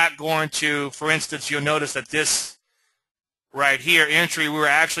I'm not going to, for instance, you'll notice that this right here, entry, we were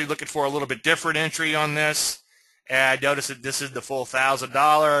actually looking for a little bit different entry on this. And notice that this is the full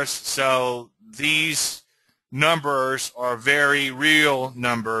 $1,000. So these numbers are very real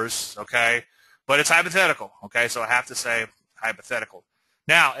numbers, okay? But it's hypothetical, okay? So I have to say hypothetical.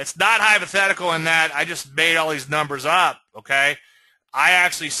 Now, it's not hypothetical in that I just made all these numbers up, okay? I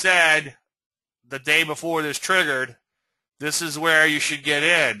actually said the day before this triggered, this is where you should get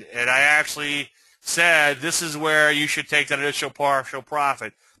in. And I actually said this is where you should take that initial partial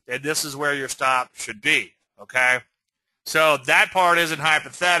profit. And this is where your stop should be, okay? So that part isn't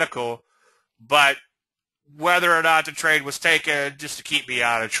hypothetical, but whether or not the trade was taken just to keep me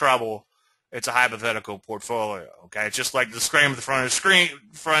out of trouble, it's a hypothetical portfolio, okay? It's just like the disclaimer at the front of the screen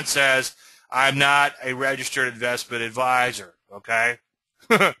front says, I'm not a registered investment advisor, okay?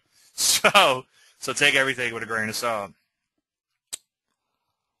 So take everything with a grain of salt.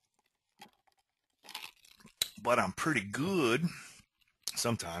 But I'm pretty good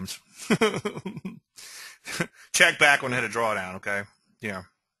sometimes. Check back when I hit a drawdown, okay? Yeah.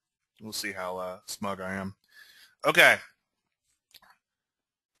 We'll see how smug I am. Okay.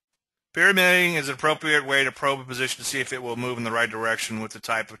 Pyramiding is an appropriate way to probe a position to see if it will move in the right direction with the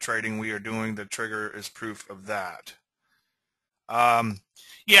type of trading we are doing. The trigger is proof of that.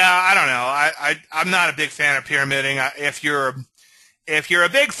 Yeah, I don't know. I'm not a big fan of pyramiding. If you're a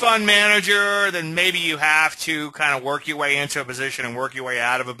big fund manager, then maybe you have to kind of work your way into a position and work your way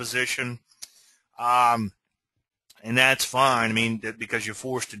out of a position. And that's fine. I mean, because you're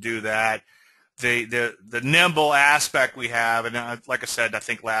forced to do that. The nimble aspect we have, and like I said, I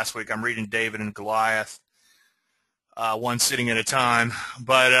think last week, I'm reading David and Goliath, one sitting at a time,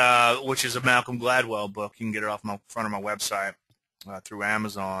 but which is a Malcolm Gladwell book. You can get it off front of my website through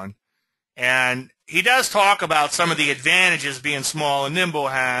Amazon. And he does talk about some of the advantages being small and nimble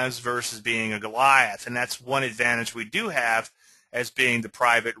has versus being a Goliath. And that's one advantage we do have as being the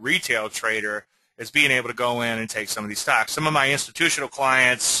private retail trader, is being able to go in and take some of these stocks. Some of my institutional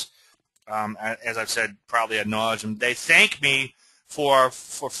clients, as I've said probably ad nauseum, they thank me for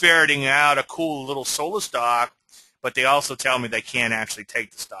ferreting out a cool little solar stock, but they also tell me they can't actually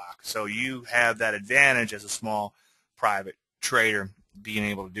take the stock. So you have that advantage as a small private trader being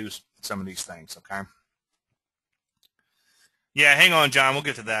able to do some of these things, okay? Yeah, hang on, John. We'll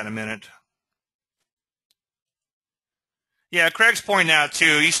get to that in a minute. Yeah, Craig's pointing out,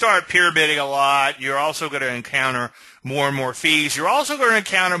 too, you start pyramiding a lot, you're also going to encounter more and more fees. You're also going to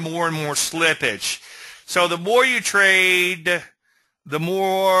encounter more and more slippage. So the more you trade, the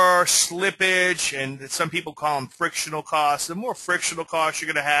more slippage, and some people call them frictional costs, the more frictional costs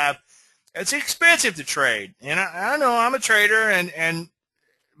you're going to have. It's expensive to trade. And I don't know, I'm a trader,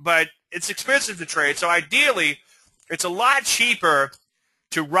 but it's expensive to trade. So ideally, it's a lot cheaper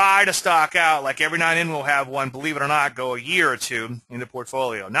to ride a stock out. Like every now and then we'll have one, believe it or not, go a year or two in the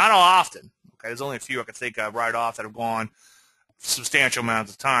portfolio. Not all often. Okay, there's only a few I can think of right off that have gone substantial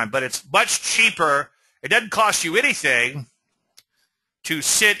amounts of time. But it's much cheaper. It doesn't cost you anything to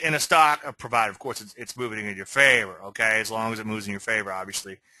sit in a stock, provided, of course, it's moving in your favor, okay, as long as it moves in your favor,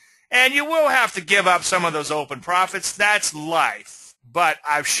 obviously. And you will have to give up some of those open profits. That's life. But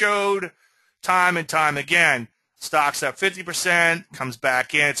I've showed time and time again, stock's up 50%, comes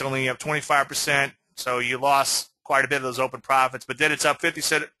back in, it's only up 25%, so you lost quite a bit of those open profits, but then it's up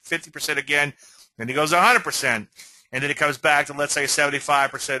 50% again, then it goes 100%, and then it comes back to, let's say,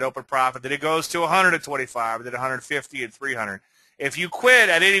 75% open profit, then it goes to 125, then 150 and 300. If you quit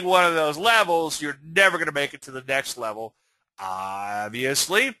at any one of those levels, you're never going to make it to the next level,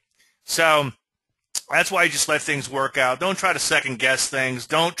 obviously. So that's why you just let things work out. Don't try to second-guess things.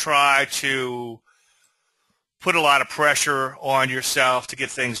 Don't try to put a lot of pressure on yourself to get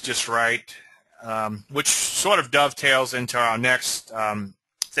things just right, which sort of dovetails into our next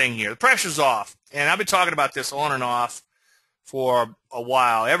thing here. The pressure's off. And I've been talking about this on and off for a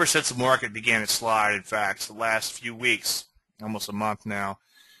while, ever since the market began its slide. In fact, the last few weeks, almost a month now.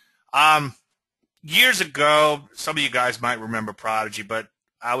 Years ago, some of you guys might remember Prodigy, but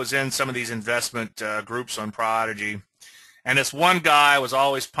I was in some of these investment groups on Prodigy, and this one guy was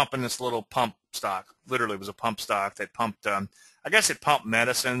always pumping this little pump stock. Literally, it was a pump stock that pumped, I guess it pumped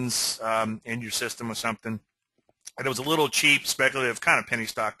medicines in your system or something. And it was a little cheap, speculative, kind of penny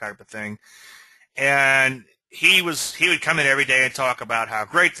stock type of thing. And he would come in every day and talk about how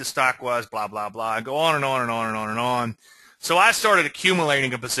great the stock was, blah, blah, blah, and go on and on and on and on and on. So I started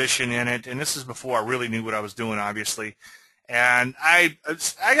accumulating a position in it, and this is before I really knew what I was doing, obviously. And I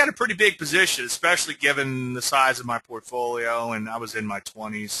got a pretty big position, especially given the size of my portfolio, and I was in my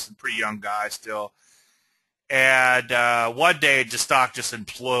 20s, pretty young guy still. And one day the stock just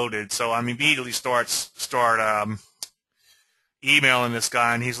imploded, so I immediately start emailing this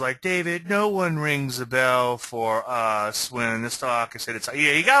guy, and he's like, David, no one rings a bell for us when the stock, I said,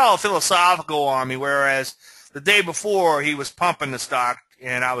 yeah, he got all philosophical on me, whereas the day before he was pumping the stock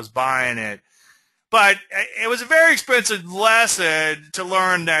and I was buying it. But it was a very expensive lesson to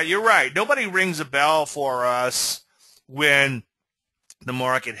learn that you're right. Nobody rings a bell for us when the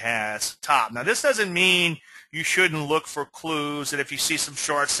market has topped. Now, this doesn't mean you shouldn't look for clues, and if you see some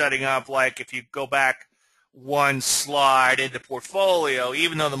shorts setting up, like if you go back one slide in the portfolio,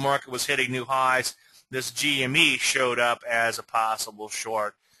 even though the market was hitting new highs, this GME showed up as a possible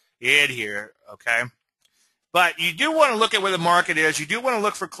short in here, okay? But you do want to look at where the market is. You do want to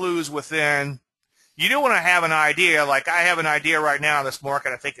look for clues within. You do want to have an idea. Like I have an idea right now, this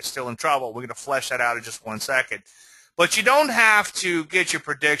market I think is still in trouble. We're going to flesh that out in just 1 second. But you don't have to get your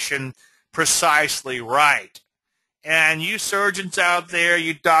prediction precisely right. And you surgeons out there,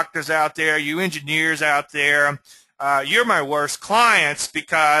 you doctors out there, you engineers out there, you're my worst clients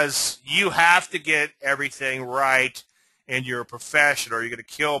because you have to get everything right in your profession or you're going to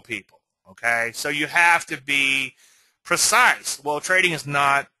kill people, okay? So you have to be precise. Well, trading is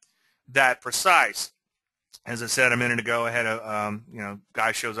not that precise. As I said a minute ago, I had a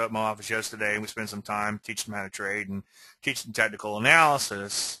guy shows up in my office yesterday, and we spent some time teaching him how to trade and teaching technical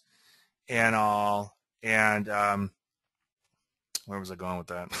analysis and all. And where was I going with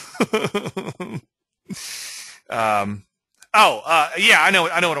that? Yeah, I know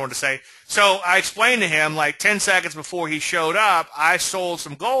what I wanted to say. So I explained to him, like 10 seconds before he showed up, I sold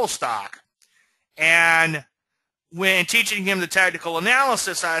some gold stock, and when teaching him the technical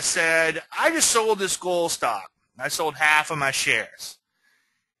analysis, I said, I just sold this gold stock. I sold half of my shares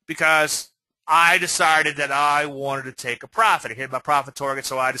because I decided that I wanted to take a profit. I hit my profit target,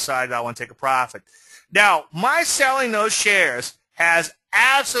 so I decided I want to take a profit. Now, my selling those shares has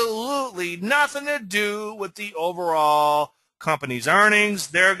absolutely nothing to do with the overall company's earnings.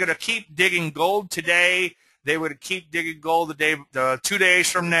 They're going to keep digging gold today. They would keep digging gold 2 days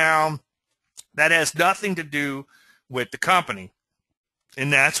from now. That has nothing to do with the company.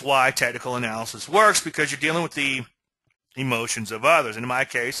 And that's why technical analysis works, because you're dealing with the emotions of others. And in my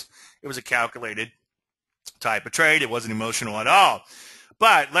case, it was a calculated type of trade. It wasn't emotional at all.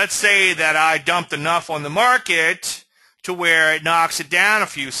 But let's say that I dumped enough on the market to where it knocks it down a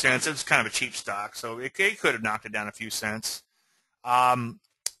few cents. It's kind of a cheap stock, so it could have knocked it down a few cents. And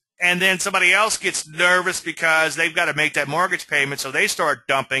then somebody else gets nervous because they've got to make that mortgage payment, so they start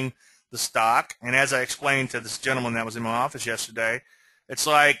dumping the stock. And as I explained to this gentleman that was in my office yesterday, it's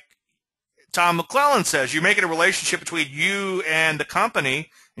like Tom McClellan says, you're making a relationship between you and the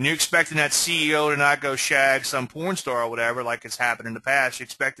company, and you're expecting that CEO to not go shag some porn star or whatever like it's happened in the past. You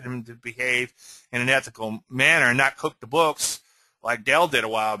expected him to behave in an ethical manner and not cook the books like Dell did a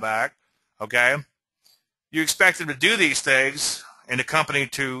while back, okay? You expect him to do these things and the company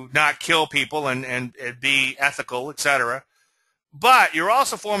to not kill people and be ethical, etc. But you're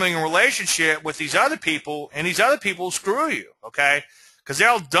also forming a relationship with these other people, and these other people screw you, okay? Because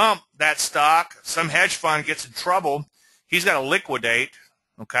they'll dump that stock. Some hedge fund gets in trouble. He's got to liquidate,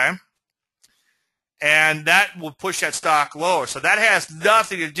 okay? And that will push that stock lower. So that has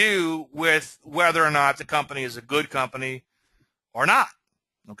nothing to do with whether or not the company is a good company or not,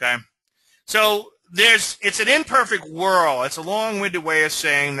 okay? So it's an imperfect world. It's a long-winded way of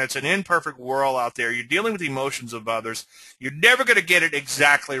saying that's an imperfect world out there. You're dealing with the emotions of others. You're never going to get it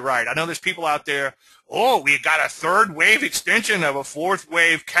exactly right. I know there's people out there, oh, we got a third wave extension of a fourth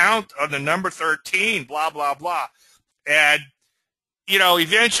wave count of the number 13, blah, blah, blah. And,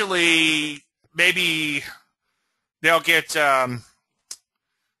 eventually maybe they'll get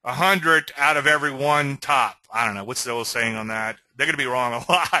 100 out of every one top. I don't know. What's the old saying on that? They're going to be wrong a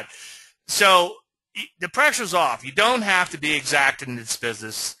lot. So the pressure's off. You don't have to be exact in this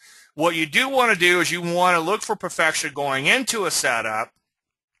business. What you do want to do is you want to look for perfection going into a setup,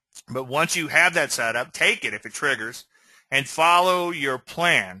 but once you have that setup, take it if it triggers, and follow your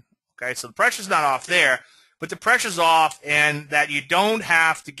plan. Okay, so the pressure's not off there, but the pressure's off and that you don't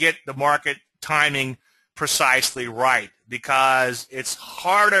have to get the market timing precisely right, because it's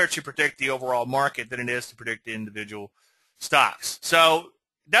harder to predict the overall market than it is to predict the individual stocks. So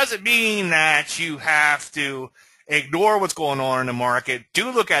it doesn't mean that you have to ignore what's going on in the market.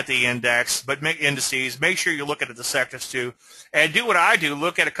 Do look at the index, but make indices. Make sure you're looking at the sectors too. And do what I do.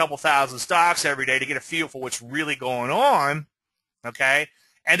 Look at a couple thousand stocks every day to get a feel for what's really going on. Okay?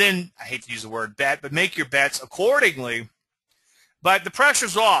 And then, I hate to use the word bet, but make your bets accordingly. But the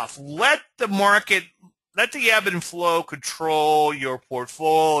pressure's off. Let the market, let the ebb and flow control your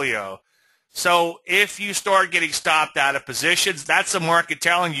portfolio. So if you start getting stopped out of positions, that's the market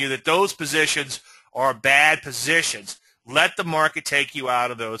telling you that those positions are bad positions. Let the market take you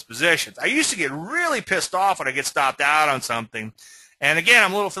out of those positions. I used to get really pissed off when I get stopped out on something. And again,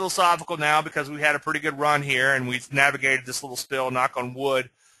 I'm a little philosophical now because we had a pretty good run here and we've navigated this little spill, knock on wood,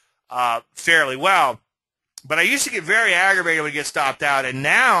 fairly well. But I used to get very aggravated when I get stopped out, and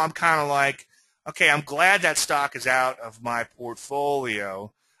now I'm kind of like, okay, I'm glad that stock is out of my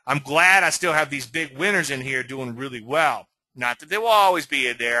portfolio. I'm glad I still have these big winners in here doing really well. Not that they will always be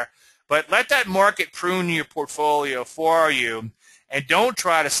in there, but let that market prune your portfolio for you, and don't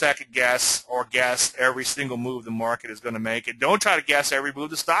try to second guess or guess every single move the market is going to make, and don't try to guess every move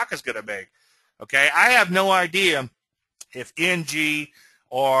the stock is going to make. Okay, I have no idea if NG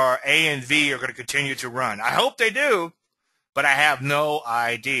or A and V are going to continue to run. I hope they do, but I have no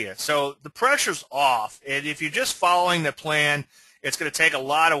idea. So the pressure's off, and if you're just following the plan, it's going to take a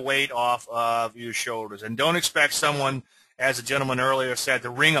lot of weight off of your shoulders. And don't expect someone, as a gentleman earlier said, to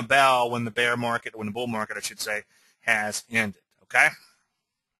ring a bell when the bear market, when the bull market, I should say, has ended. Okay?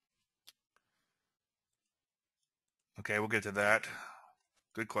 Okay, we'll get to that.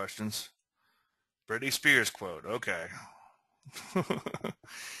 Good questions. Britney Spears quote. Okay.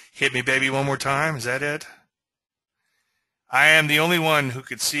 Hit me, baby, one more time. Is that it? I am the only one who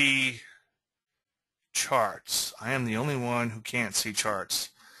could see charts. I am the only one who can't see charts.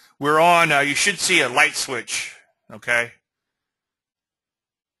 We're on, you should see a light switch, okay?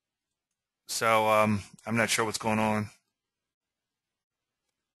 So I'm not sure what's going on.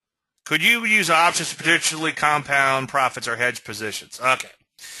 Could you use options to potentially compound profits or hedge positions? Okay.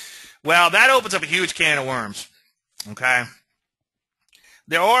 Well, that opens up a huge can of worms, okay?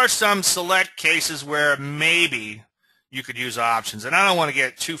 There are some select cases where maybe you could use options, and I don't want to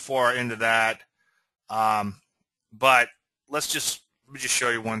get too far into that, but let me just show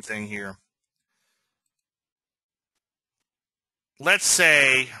you one thing here. Let's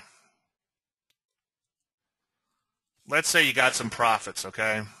say you got some profits,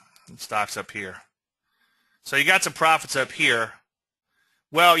 okay? Stock's up here. So you got some profits up here.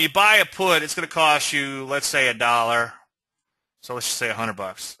 Well, you buy a put, it's going to cost you, let's say, $1. So let's just say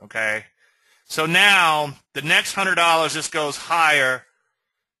 $100, okay? So now the next $100, this goes higher.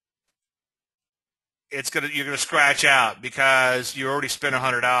 You're gonna scratch out because you already spent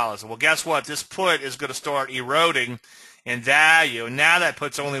 $100. Well, guess what? This put is gonna start eroding in value, and now that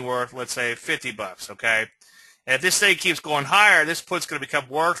put's only worth, let's say, $50, okay? And if this thing keeps going higher, this put's gonna become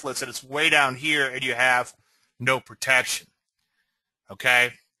worthless, and it's way down here, and you have no protection,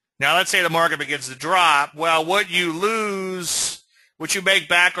 okay? Now let's say the market begins to drop. Well, what you lose, what you make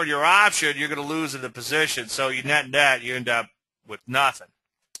back on your option, you're gonna lose in the position. So you net, you end up with nothing.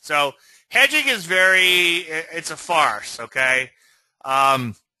 So hedging is it's a farce, okay?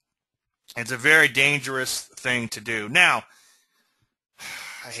 It's a very dangerous thing to do. Now,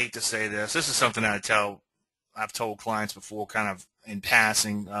 I hate to say this. This is something I've told clients before, kind of in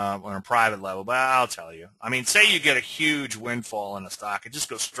passing on a private level, but I'll tell you. I mean, say you get a huge windfall in a stock. It just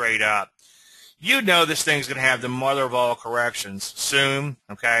goes straight up. You know this thing's going to have the mother of all corrections soon,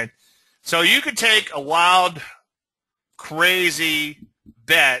 okay? So you could take a wild, crazy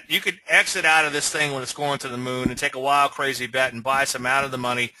bet. You could exit out of this thing when it's going to the moon and take a wild, crazy bet and buy some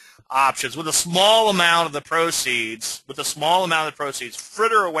out-of-the-money options with a small amount of the proceeds,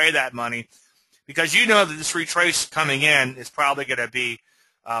 fritter away that money, because you know that this retrace coming in is probably going to be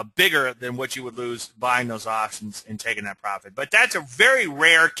bigger than what you would lose buying those options and taking that profit. But that's a very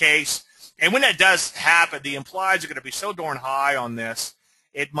rare case, and when that does happen, the implieds are going to be so darn high on this,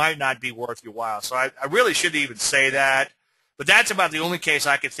 it might not be worth your while. So I really shouldn't even say that. But that's about the only case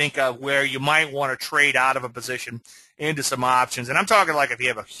I could think of where you might want to trade out of a position into some options. And I'm talking like if you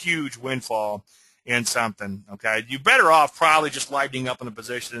have a huge windfall in something, okay? You're better off probably just lightening up in a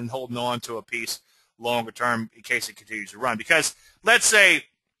position and holding on to a piece longer term in case it continues to run. Because let's say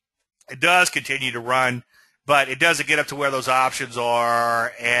it does continue to run, but it doesn't get up to where those options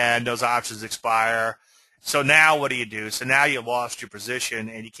are, and those options expire. So now what do you do? So now you lost your position,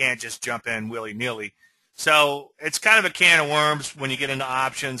 and you can't just jump in willy-nilly. So it's kind of a can of worms when you get into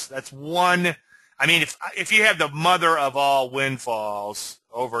options. That's one. I mean, if you have the mother of all windfalls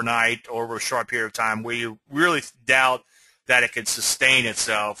overnight or over a short period of time where you really doubt that it could sustain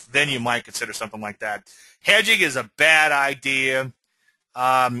itself, then you might consider something like that. Hedging is a bad idea.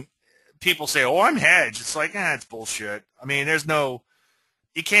 People say, oh, I'm hedged. It's like, it's bullshit. I mean,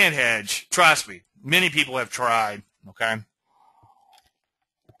 you can't hedge. Trust me. Many people have tried, okay?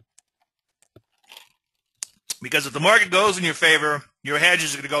 Because if the market goes in your favor, your hedge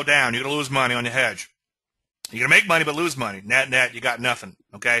is going to go down. You're going to lose money on your hedge. You're going to make money but lose money. Net, you got nothing,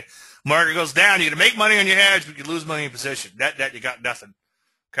 okay? Market goes down, you're going to make money on your hedge, but you lose money in your position. Net, you got nothing,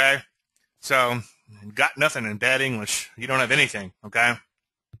 okay? So, got nothing in bad English. You don't have anything, okay?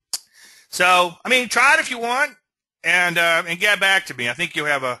 So, I mean, try it if you want, and get back to me. I think you'll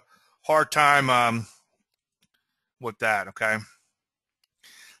have a hard time with that, okay?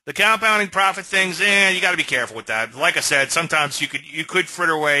 The compounding profit things, you got to be careful with that. Like I said, sometimes you could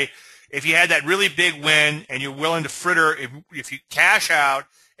fritter away. If you had that really big win and you're willing to fritter, if you cash out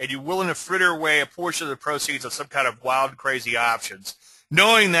and you're willing to fritter away a portion of the proceeds of some kind of wild, crazy options,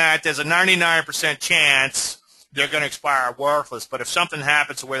 knowing that there's a 99% chance they're going to expire worthless. But if something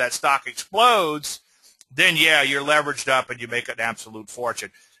happens to where that stock explodes, then, yeah, you're leveraged up and you make an absolute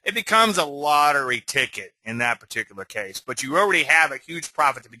fortune. It becomes a lottery ticket in that particular case. But you already have a huge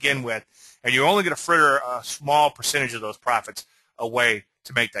profit to begin with, and you're only going to fritter a small percentage of those profits away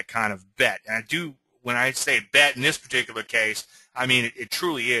to make that kind of bet. And when I say bet in this particular case, I mean it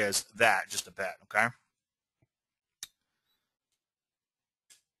truly is that, just a bet, okay?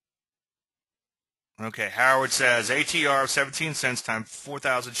 Okay, Howard says, ATR of 17 cents times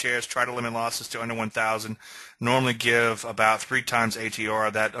 4,000 shares, try to limit losses to under 1,000. Normally give about 3 times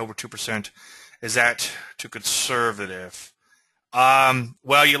ATR, that over 2%. Is that too conservative?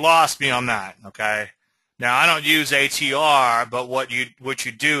 Well, you lost me on that, okay? Now, I don't use ATR, but what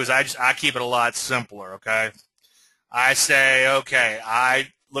you do is I keep it a lot simpler, okay? I say, okay, I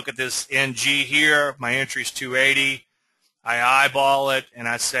look at this NG here, my entry's 280. I eyeball it, and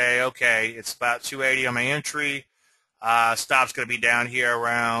I say, okay, it's about 280 on my entry. Stop's going to be down here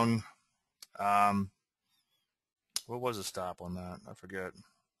around, what was the stop on that? I forget.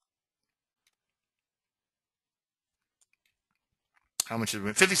 How much is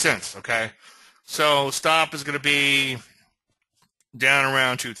it? 50 cents, okay? So stop is going to be down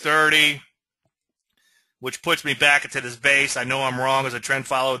around 230, which puts me back into this base. I know I'm wrong as a trend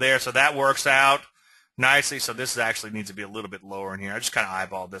follower there, so that works out nicely. So this actually needs to be a little bit lower in here. I just kind of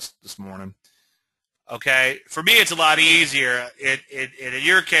eyeballed this morning. Okay, for me it's a lot easier. In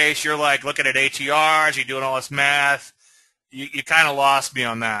your case, you're like looking at ATRs, you're doing all this math. You kind of lost me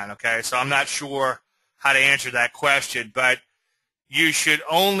on that. Okay, so I'm not sure how to answer that question, but you should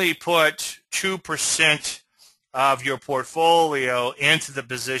only put 2% of your portfolio into the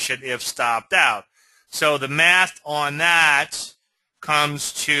position if stopped out. So the math on that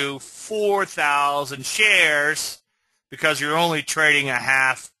comes to 4,000 shares because you're only trading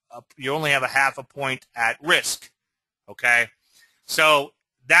you only have a half a point at risk, okay? So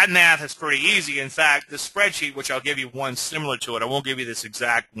that math is pretty easy. In fact, the spreadsheet, which I'll give you one similar to it, I won't give you this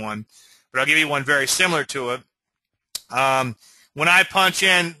exact one, but I'll give you one very similar to it. When I punch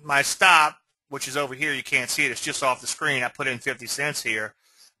in my stop, which is over here, you can't see it, it's just off the screen, I put in 50 cents here.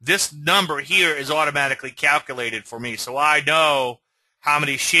 This number here is automatically calculated for me, so I know how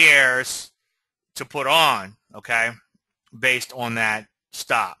many shares to put on, okay, based on that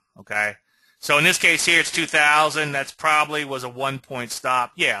stop, okay? So in this case here, it's 2,000. That's probably was a 1-point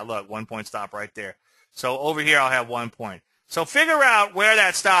stop. Yeah, look, 1-point stop right there. So over here, I'll have 1 point. So figure out where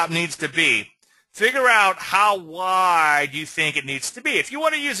that stop needs to be. Figure out how wide you think it needs to be. If you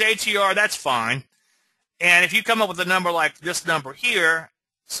want to use ATR, that's fine. And if you come up with a number like this number here,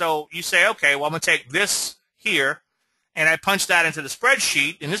 so you say, okay, well, I'm going to take this here, and I punch that into the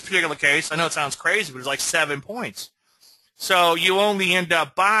spreadsheet. In this particular case, I know it sounds crazy, but it's like 7 points. So you only end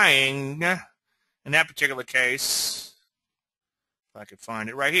up buying, in that particular case, if I could find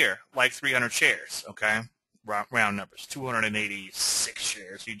it right here, like 300 shares, okay? Round numbers, 286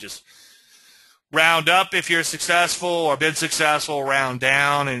 shares. You just round up if you're successful or been successful, round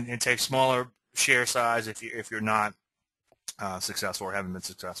down and take smaller share size if you're not successful or haven't been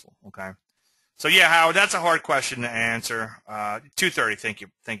successful, okay? So yeah, Howard, that's a hard question to answer. 230, thank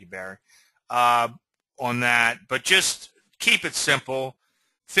you, Barry, on that. But just keep it simple.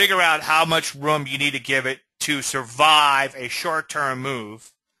 Figure out how much room you need to give it to survive a short-term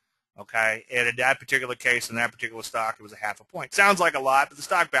move, Okay, and in that particular case, in that particular stock, it was a half a point. Sounds like a lot, but the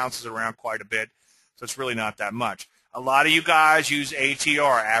stock bounces around quite a bit, so it's really not that much. A lot of you guys use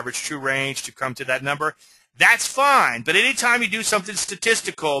ATR, average true range, to come to that number. That's fine, but anytime you do something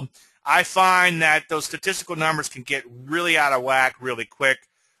statistical, I find that those statistical numbers can get really out of whack really quick.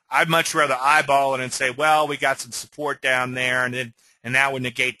 I'd much rather eyeball it and say, well, we got some support down there, and that would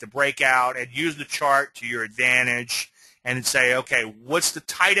negate the breakout, and use the chart to your advantage and say, okay, what's the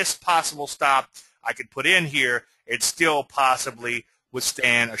tightest possible stop I could put in here? It still possibly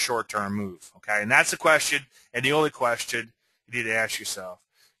withstand a short-term move, okay? And that's the question, and the only question you need to ask yourself.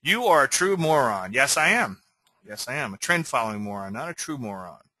 You are a true moron. Yes, I am. Yes, I am. A trend-following moron, not a true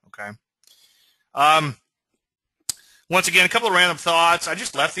moron, okay? Once again, a couple of random thoughts. I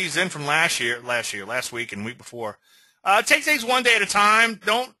just left these in from last week and the week before. Take things one day at a time.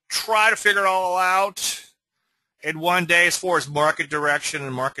 Don't try to figure it all out in one day as far as market direction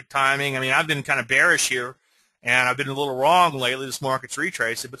and market timing. I mean, I've been kind of bearish here, and I've been a little wrong lately. This market's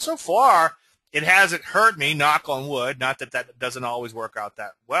retracing. But so far, it hasn't hurt me, knock on wood. Not that that doesn't always work out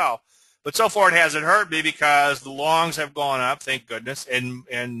that well. But so far, it hasn't hurt me because the longs have gone up, thank goodness. And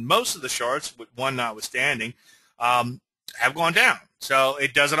most of the shorts, with one notwithstanding, have gone down. So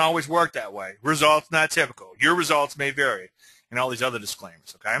it doesn't always work that way. Results not typical. Your results may vary, and all these other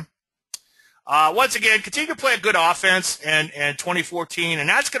disclaimers, okay? Once again, continue to play a good offense in 2014, and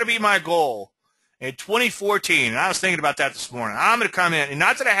that's going to be my goal in 2014. And I was thinking about that this morning. I'm going to come in, and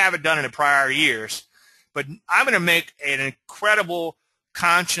not that I haven't done it in prior years, but I'm going to make an incredible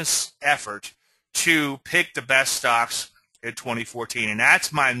conscious effort to pick the best stocks in 2014, and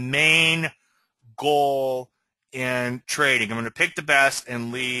that's my main goal in trading. I'm going to pick the best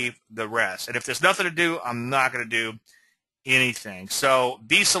and leave the rest. And if there's nothing to do, I'm not going to do anything. So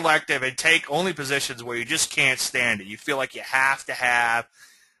be selective and take only positions where you just can't stand it. You feel like you have to have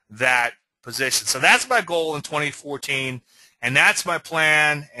that position. So that's my goal in 2014, and that's my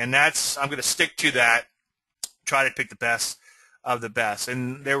plan, and I'm going to stick to that, try to pick the best of the best.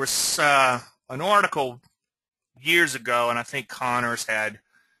 And there was an article years ago, and I think Connors had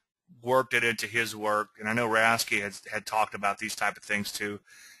worked it into his work, and I know Rasky had talked about these type of things too.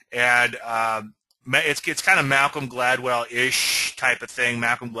 And it's kind of Malcolm Gladwell-ish type of thing.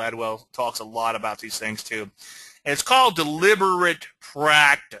 Malcolm Gladwell talks a lot about these things too. And it's called deliberate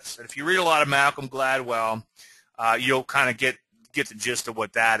practice. And if you read a lot of Malcolm Gladwell, you'll kind of get the gist of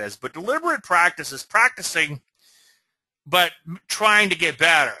what that is. But deliberate practice is practicing but trying to get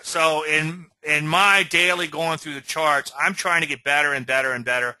better. So in my daily going through the charts, I'm trying to get better and better and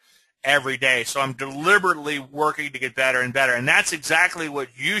better every day. So I'm deliberately working to get better and better. And that's exactly what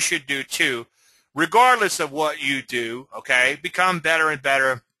you should do too, regardless of what you do, okay? Become better and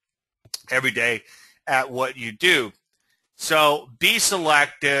better every day at what you do. So be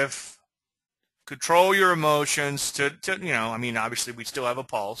selective, control your emotions to I mean, obviously we still have a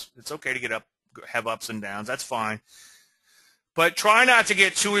pulse. It's okay to have ups and downs. That's fine. But try not to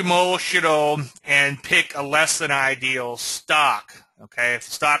get too emotional and pick a less than ideal stock. Okay, if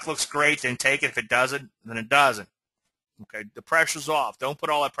the stock looks great, then take it. If it doesn't, then it doesn't. Okay, the pressure's off. Don't put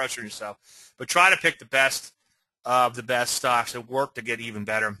all that pressure on yourself. But try to pick the best of the best stocks and work to get even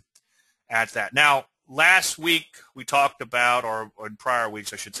better at that. Now, last week we talked about, or in prior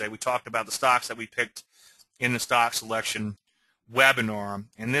weeks I should say, we talked about the stocks that we picked in the stock selection webinar.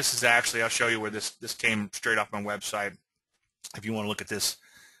 And this is actually, I'll show you where this came straight off my website if you want to look at this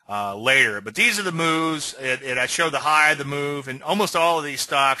later. But these are the moves, and I show the high of the move, and almost all of these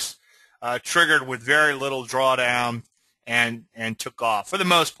stocks triggered with very little drawdown and took off for the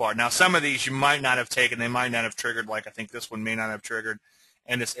most part. Now, some of these you might not have taken. They might not have triggered, like I think this one may not have triggered,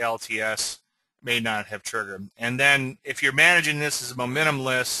 and this LTS may not have triggered. And then if you're managing this as a momentum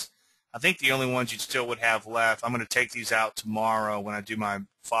list, I think the only ones you still would have left, I'm going to take these out tomorrow when I do my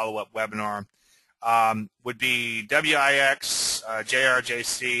follow-up webinar, would be WIX,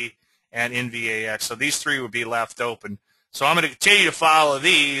 JRJC, and NVAX. So these three would be left open. So I'm going to continue to follow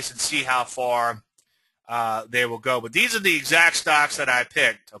these and see how far they will go. But these are the exact stocks that I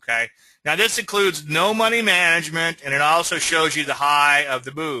picked, okay? Now, this includes no money management, and it also shows you the high of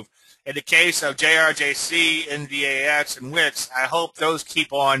the move. In the case of JRJC, NVAX, and WIX, I hope those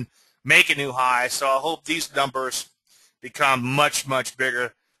keep on making new highs. So I hope these numbers become much, much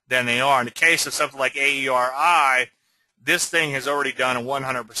bigger than they are. In the case of something like AERI, this thing has already done a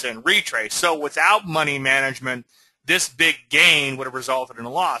 100% retrace. So without money management, this big gain would have resulted in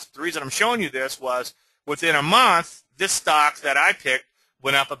a loss. The reason I'm showing you this was within a month, this stock that I picked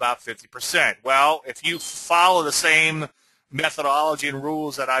went up about 50%. Well, if you follow the same methodology and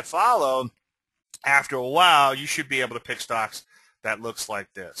rules that I follow, after a while, you should be able to pick stocks that looks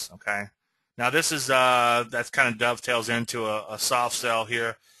like this, okay? Now this is, that kind of dovetails into a soft sell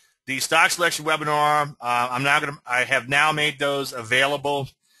here. The stock selection webinar, I have now made those available,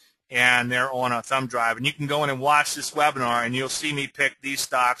 and they're on a thumb drive. And you can go in and watch this webinar, and you'll see me pick these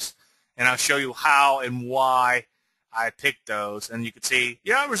stocks, and I'll show you how and why I picked those. And you can see,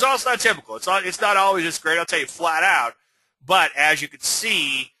 results not typical. It's not always this great, I'll tell you flat out. But as you can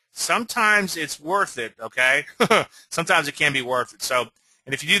see, sometimes it's worth it, okay? Sometimes it can be worth it. So,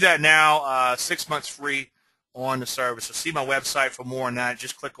 and if you do that now, 6 months free on the service. So see my website for more on that.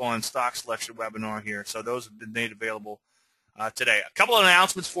 Just click on stock selection webinar here. So those have been made available today. A couple of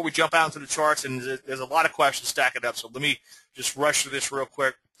announcements before we jump out into the charts, and there's a lot of questions stacking up. So let me just rush through this real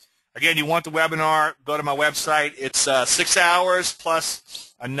quick. Again, you want the webinar, go to my website. It's 6 hours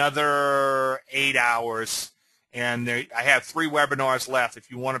plus another 8 hours. And I have 3 webinars left. If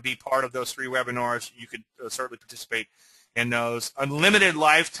you want to be part of those 3 webinars, you could certainly participate in those. Unlimited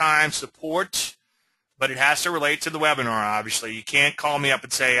lifetime support, but it has to relate to the webinar, obviously. You can't call me up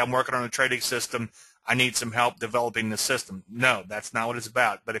and say, I'm working on a trading system. I need some help developing the system. No, that's not what it's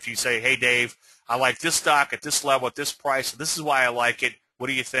about. But if you say, hey, Dave, I like this stock at this level, at this price, this is why I like it. What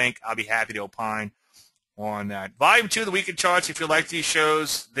do you think? I'll be happy to opine on that. Volume 2 of the Weekend Charts, if you like these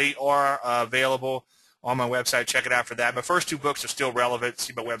shows, they are available on my website. Check it out for that. My first 2 books are still relevant.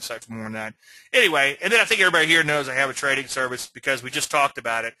 See my website for more on that. Anyway, and then I think everybody here knows I have a trading service because we just talked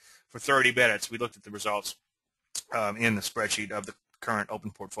about it for 30 minutes. We looked at the results in the spreadsheet of the current open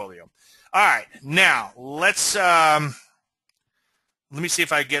portfolio. All right, now let's let me see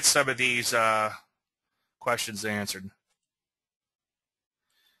if I get some of these questions answered.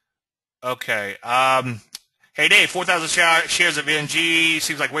 Okay. Hey, Dave, 4,000 shares of NG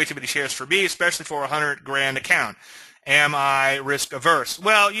seems like way too many shares for me, especially for a $100,000 account. Am I risk averse?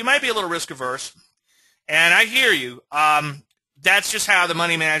 Well, you might be a little risk averse, and I hear you. That's just how the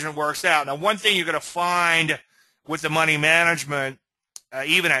money management works out. Now, one thing you're going to find with the money management,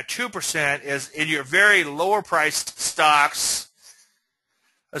 even at 2%, is in your very lower-priced stocks,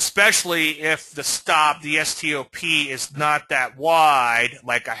 especially if the stop, the STOP, is not that wide,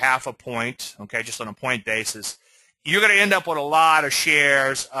 like a half a point, okay, just on a point basis, you're going to end up with a lot of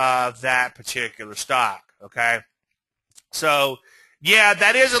shares of that particular stock, okay? So, yeah,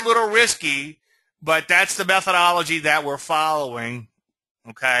 that is a little risky, but that's the methodology that we're following,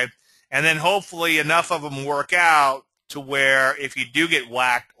 okay? And then hopefully enough of them work out to where if you do get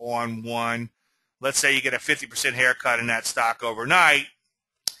whacked on one, let's say you get a 50% haircut in that stock overnight,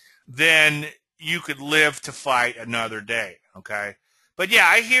 then you could live to fight another day, okay? But yeah,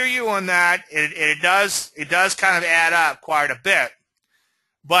 I hear you on that. It does kind of add up quite a bit.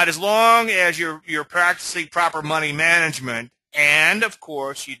 But as long as you're practicing proper money management, and of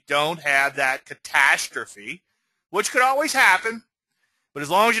course you don't have that catastrophe, which could always happen, but as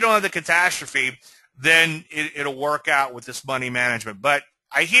long as you don't have the catastrophe, then it'll work out with this money management. But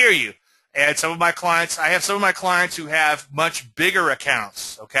I hear you. And I have some of my clients who have much bigger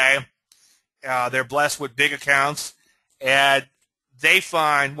accounts, okay? They're blessed with big accounts, and they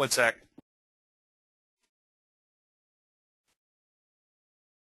find, one sec.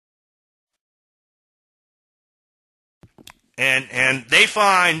 And they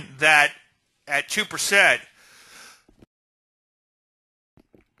find that at 2%,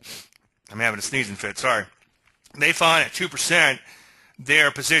 I'm having a sneezing fit, sorry. They find at 2%,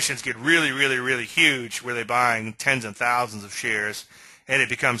 their positions get really, really, really huge where they're buying tens and thousands of shares, and it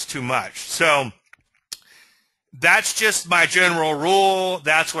becomes too much. So that's just my general rule.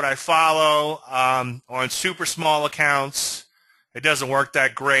 That's what I follow. On super small accounts, it doesn't work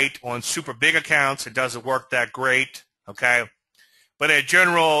that great. On super big accounts, it doesn't work that great, okay? But in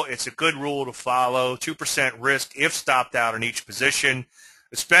general, it's a good rule to follow. 2% risk if stopped out in each position,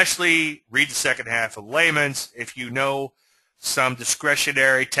 especially read the second half of Layman's if you know some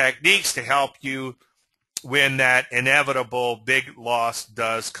discretionary techniques to help you when that inevitable big loss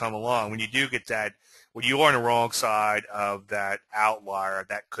does come along. When you do get that, when you are on the wrong side of that outlier,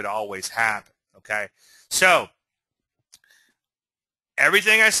 that could always happen, okay? So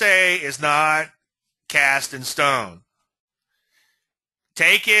everything I say is not cast in stone.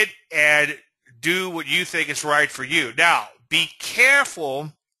 Take it and do what you think is right for you. Now, be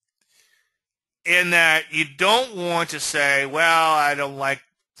careful in that you don't want to say, well, I don't like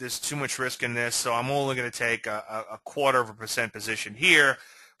there's too much risk in this, so I'm only going to take a 0.25% position here,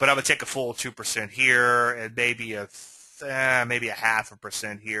 but I'm going to take a full 2% here and maybe a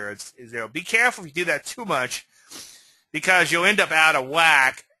 0.5% here. Be careful if you do that too much, because you'll end up out of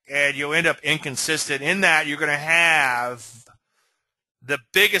whack and you'll end up inconsistent in that you're going to have the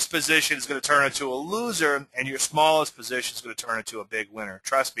biggest position is going to turn into a loser, and your smallest position is going to turn into a big winner.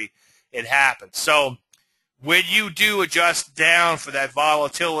 Trust me, it happens. So when you do adjust down for that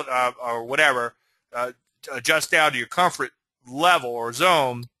volatility or whatever, adjust down to your comfort level or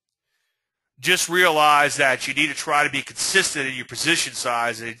zone, just realize that you need to try to be consistent in your position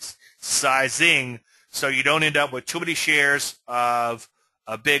sizing so you don't end up with too many shares of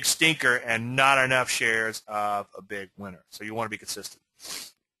a big stinker and not enough shares of a big winner. So you want to be consistent.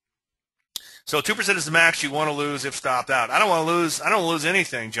 So 2% is the max you want to lose if stopped out. I don't want to lose. I don't lose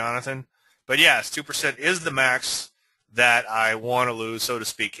anything, Jonathan. But yes, 2% is the max that I want to lose, so to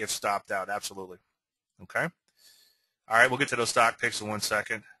speak, if stopped out. Absolutely. Okay. All right, we'll get to those stock picks in 1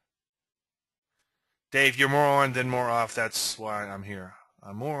 second. Dave, you're more on than more off. That's why I'm here.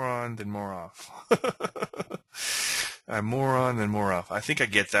 I'm more on than more off. I'm more on than more off. I think I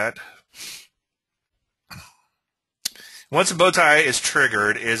get that. Once a bow tie is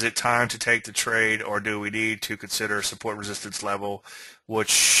triggered, is it time to take the trade, or do we need to consider support resistance level,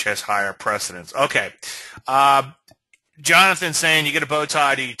 which has higher precedence? Okay. Jonathan saying you get a bow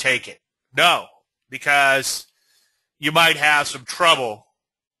tie, do you take it? No, because you might have some trouble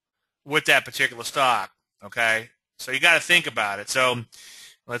with that particular stock, okay? So you got to think about it. So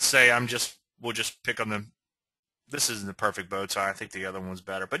let's say we'll just pick on this isn't the perfect bow tie. I think the other one's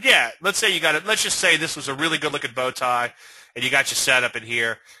better. But yeah, let's just say this was a really good looking bow tie and you got your setup in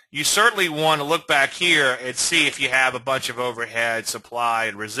here. You certainly want to look back here and see if you have a bunch of overhead supply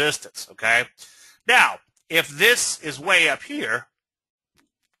and resistance, okay? Now, if this is way up here,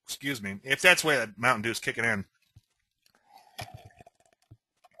 excuse me, if that's where that Mountain Dew is kicking in.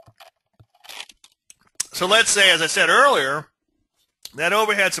 So let's say, as I said earlier, that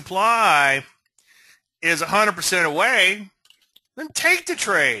overhead supply is 100% away, then take the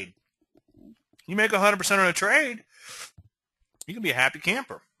trade. You make 100% on a trade, you can be a happy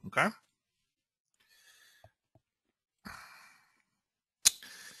camper, okay?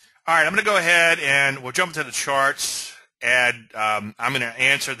 All right, I'm going to go ahead and we'll jump into the charts, and I'm going to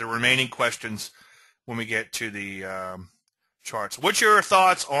answer the remaining questions when we get to the charts. What's your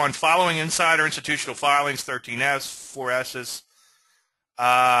thoughts on following insider institutional filings, 13S, 4S's?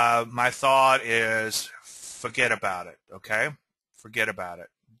 My thought is forget about it, okay? Forget about it.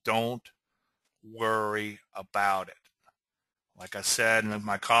 Don't worry about it. Like I said in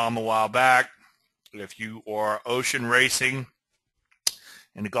my column a while back, if you are ocean racing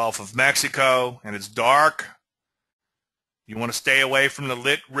in the Gulf of Mexico and it's dark, you want to stay away from the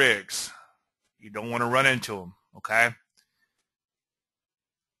lit rigs. You don't want to run into them, okay?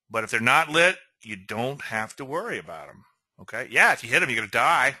 But if they're not lit, you don't have to worry about them, okay? Yeah, if you hit them, you're going to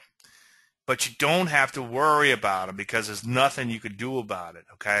die. But you don't have to worry about them because there's nothing you could do about it,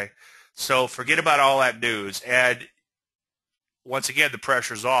 okay? So forget about all that news. And once again, the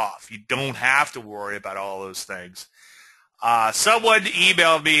pressure's off. You don't have to worry about all those things. Someone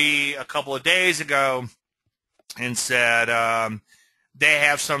emailed me a couple of days ago and said they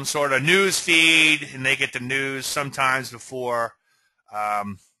have some sort of news feed, and they get the news sometimes before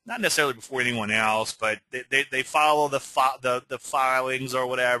not necessarily before anyone else, but they follow the filings or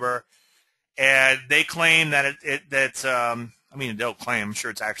whatever, and they claim that I mean, they'll claim, I'm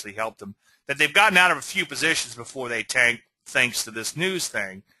sure it's actually helped them, that they've gotten out of a few positions before they tanked thanks to this news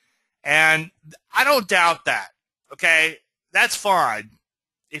thing. And I don't doubt that, okay? That's fine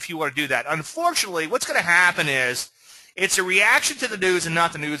if you want to do that. Unfortunately, what's going to happen is it's a reaction to the news and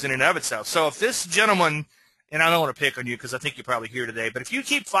not the news in and of itself. So if this gentleman, and I don't want to pick on you because I think you're probably here today, but if you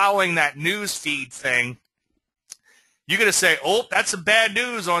keep following that news feed thing, you're going to say, oh, that's some bad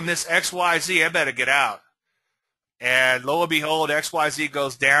news on this XYZ. I better get out. And lo and behold, XYZ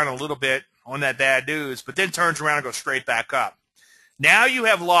goes down a little bit on that bad news, but then turns around and goes straight back up. Now you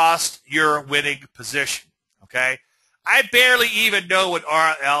have lost your winning position, okay? I barely even know what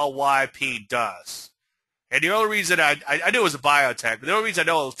RLYP does. And the only reason I knew it was a biotech, but the only reason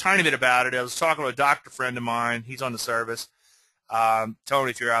I know a tiny bit about it, I was talking to a doctor friend of mine. He's on the service.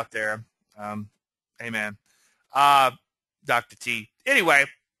 Tony, if you're out there, hey, man. Dr. T. Anyway,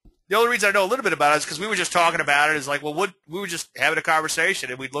 the only reason I know a little bit about it is because we were just talking about it. It's like, well, we were just having a conversation,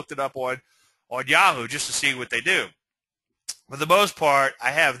 and we looked it up on Yahoo just to see what they do. For the most part,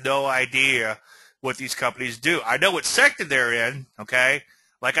 I have no idea what these companies do. I know what sector they're in, okay?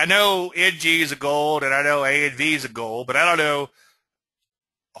 Like I know NG is a gold, and I know A&V is a gold, but I don't know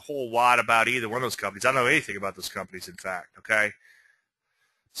a whole lot about either one of those companies. I don't know anything about those companies, in fact, okay?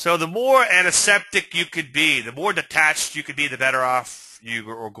 So the more antiseptic you could be, the more detached you could be, the better off you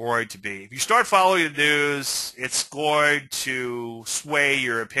are going to be. If you start following the news, it's going to sway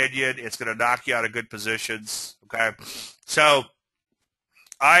your opinion. It's going to knock you out of good positions, okay? So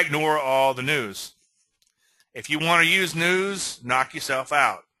I ignore all the news. If you want to use news, knock yourself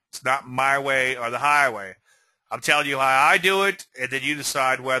out. It's not my way or the highway. I'm telling you how I do it, and then you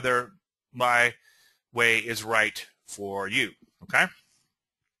decide whether my way is right for you. Okay?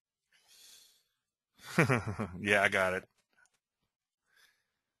 Yeah, I got it.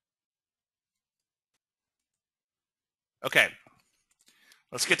 Okay.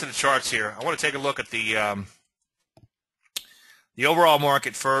 Let's get to the charts here. I want to take a look at the overall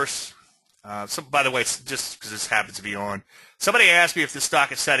market first. By the way, just because this happens to be on, somebody asked me if this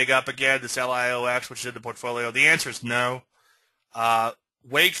stock is setting up again, this LIOX, which is in the portfolio. The answer is no.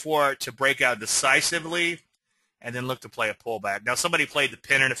 Wait for it to break out decisively, and then look to play a pullback. Now, somebody played the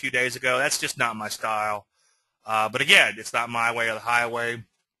pennant a few days ago. That's just not my style. But again, it's not my way or the highway.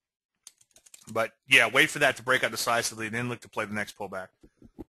 But yeah, wait for that to break out decisively, and then look to play the next pullback.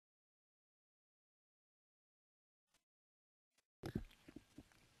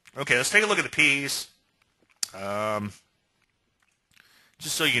 Okay, let's take a look at the P's.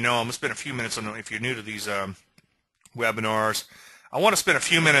 Just so you know, I'm going to spend a few minutes on, if you're new to these webinars, I want to spend a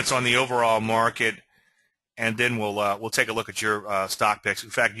few minutes on the overall market, and then we'll take a look at your stock picks. In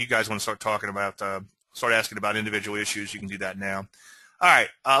fact, you guys want to start talking about, start asking about individual issues, you can do that now. All right,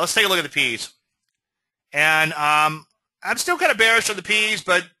 let's take a look at the P's. And I'm still kind of bearish on the P's,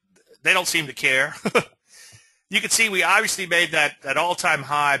 but they don't seem to care. You can see we obviously made that all-time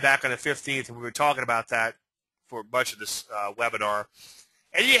high back on the 15th, and we were talking about that for much of this webinar.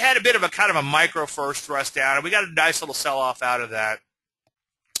 And you had a bit of a kind of a micro first thrust down, and we got a nice little sell-off out of that.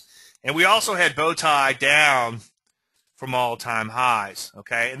 And we also had bow tie down from all-time highs,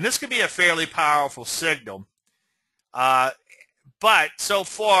 okay? And this could be a fairly powerful signal. But so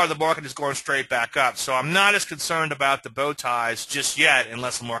far, the market is going straight back up. So I'm not as concerned about the bow ties just yet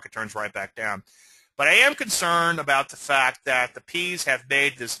unless the market turns right back down. But I am concerned about the fact that the P's have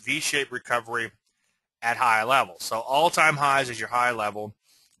made this V-shaped recovery at high levels. So all-time highs is your high level,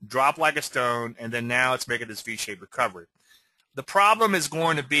 drop like a stone, and then now it's making this V-shaped recovery. The problem is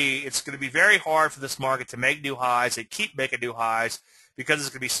going to be, it's going to be very hard for this market to make new highs and keep making new highs because it's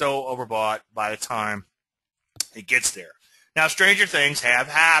going to be so overbought by the time it gets there. Now, stranger things have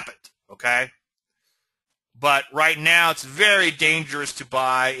happened, okay? But right now, it's very dangerous to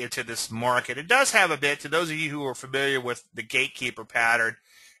buy into this market. It does have a bit, to those of you who are familiar with the gatekeeper pattern,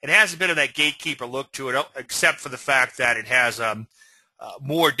 it has a bit of that gatekeeper look to it, except for the fact that it has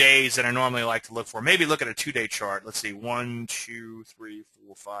more days than I normally like to look for. Maybe look at a 2-day chart. Let's see, 1, 2, 3,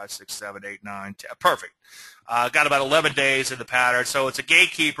 4, 5, 6, 7, 8, 9, 10. Perfect. Got about 11 days in the pattern, so it's a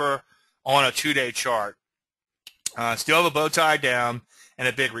gatekeeper on a 2-day chart. Still have a bow tie down and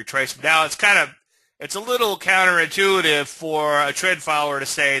a big retracement. Now, it's a little counterintuitive for a trend follower to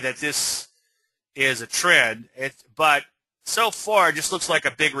say that this is a trend, but so far it just looks like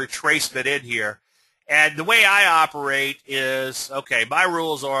a big retracement in here. And the way I operate is, okay, my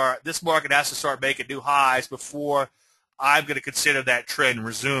rules are this market has to start making new highs before I'm going to consider that trend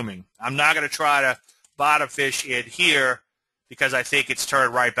resuming. I'm not going to try to bottom fish in here because I think it's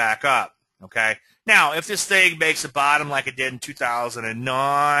turned right back up, okay? Now, if this thing makes a bottom like it did in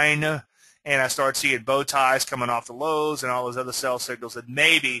 2009, and I start seeing bow ties coming off the lows and all those other sell signals, then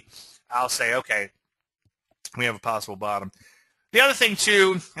maybe I'll say, okay, we have a possible bottom. The other thing,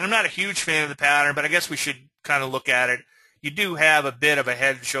 too, and I'm not a huge fan of the pattern, but I guess we should kind of look at it. You do have a bit of a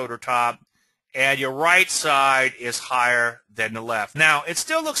head and shoulder top, and your right side is higher than the left. Now, it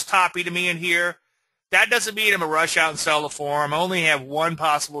still looks toppy to me in here. That doesn't mean I'm going to rush out and sell the form. I only have one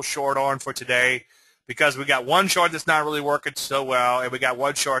possible short on for today because we got one short that's not really working so well, and we got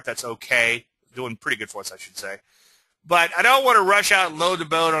one short that's okay, doing pretty good for us, I should say. But I don't want to rush out and load the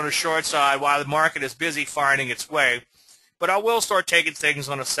boat on the short side while the market is busy finding its way. But I will start taking things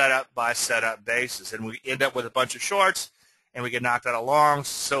on a setup-by-setup basis, and we end up with a bunch of shorts, and we get knocked out along,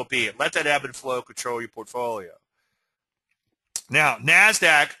 so be it. Let that ebb and flow control your portfolio. Now,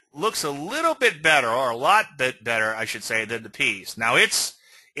 NASDAQ looks a little bit better, or a lot bit better, I should say, than the P's. Now, it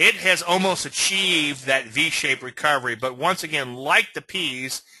has almost achieved that V-shaped recovery, but once again, like the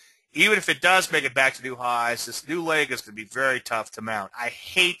P's, even if it does make it back to new highs, this new leg is going to be very tough to mount. I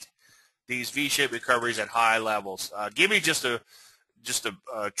hate these V-shaped recoveries at high levels. Give me just a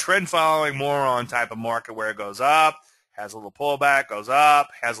trend-following moron type of market where it goes up, has a little pullback, goes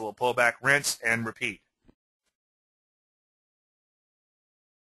up, has a little pullback, rinse, and repeat.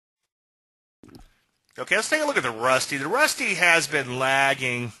 Okay, let's take a look at the Rusty. The Rusty has been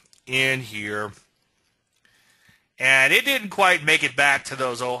lagging in here, and it didn't quite make it back to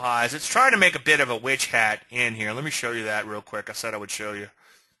those old highs. It's trying to make a bit of a witch hat in here. Let me show you that real quick. I said I would show you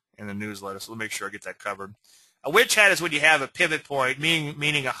in the newsletter, so let me make sure I get that covered. A wedge hat is when you have a pivot point,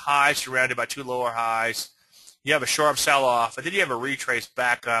 meaning a high surrounded by two lower highs. You have a sharp sell-off, and then you have a retrace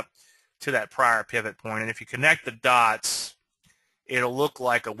back up to that prior pivot point. And if you connect the dots, it'll look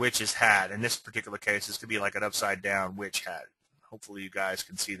like a witch's hat. In this particular case, this could be like an upside-down witch hat. Hopefully you guys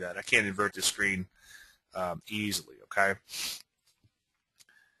can see that. I can't invert the screen easily, okay?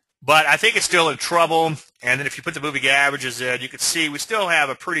 But I think it's still in trouble. And then if you put the moving averages in, you can see we still have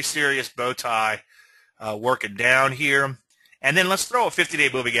a pretty serious bow tie working down here. And then let's throw a 50-day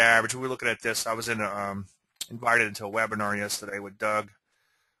moving average. We were looking at this. I was invited into a webinar yesterday with Doug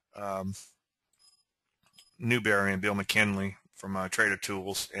Newberry and Bill McKinley from Trader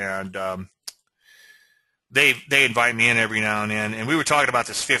Tools. And they invite me in every now and then. And we were talking about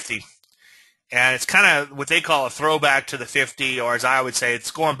this 50. And it's kind of what they call a throwback to the 50, or as I would say,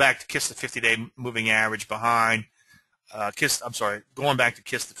 it's going back to kiss the 50-day moving average behind. Going back to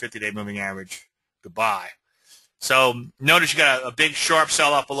kiss the 50-day moving average goodbye. So notice you got a big sharp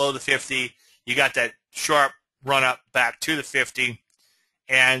sell-off below the 50. You got that sharp run-up back to the 50.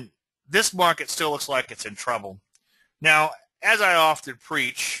 And this market still looks like it's in trouble. Now, as I often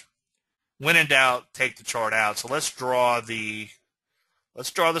preach, when in doubt, take the chart out. So let's draw the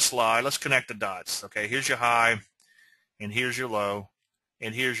slide. Let's connect the dots. Okay, here's your high, and here's your low,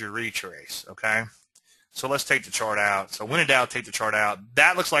 and here's your retrace. Okay, so let's take the chart out. So when in doubt, take the chart out.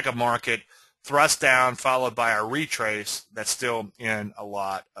 That looks like a market thrust down, followed by a retrace that's still in a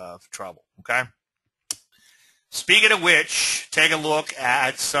lot of trouble. Okay. Speaking of which, take a look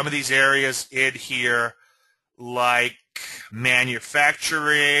at some of these areas in here, like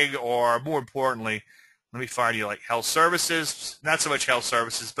manufacturing, or more importantly, let me find you like health services, not so much health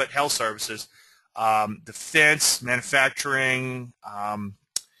services, but health services, defense, manufacturing,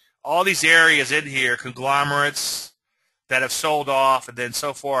 all these areas in here, conglomerates that have sold off and then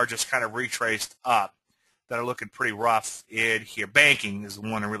so far just kind of retraced up that are looking pretty rough in here. Banking is the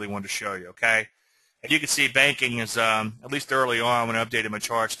one I really wanted to show you, okay? And you can see banking is, at least early on when I updated my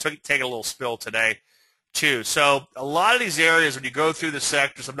charts, taking a little spill today too. So a lot of these areas, when you go through the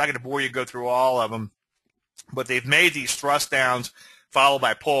sectors, I'm not going to bore you to go through all of them, but they've made these thrust downs followed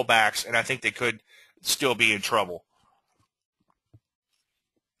by pullbacks, and I think they could still be in trouble.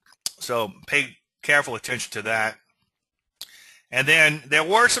 So pay careful attention to that. And then there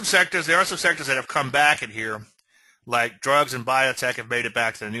are some sectors that have come back in here, like drugs and biotech have made it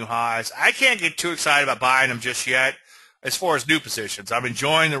back to the new highs. I can't get too excited about buying them just yet as far as new positions. I'm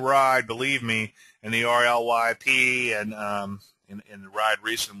enjoying the ride, believe me, in the RLYP and in the ride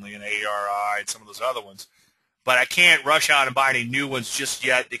recently in ARI and some of those other ones. But I can't rush out and buy any new ones just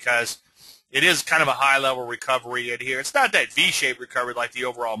yet because it is kind of a high-level recovery in here. It's not that V-shaped recovery like the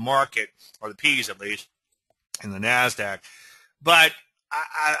overall market, or the Ps at least, in the NASDAQ. But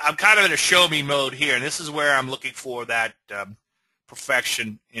I'm kind of in a show-me mode here, and this is where I'm looking for that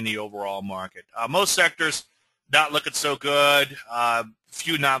perfection in the overall market. Most sectors not looking so good.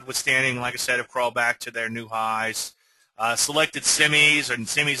 Few notwithstanding, like I said, have crawled back to their new highs. Selected semis and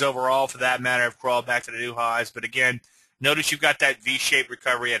semis overall, for that matter, have crawled back to the new highs. But again, notice you've got that V-shaped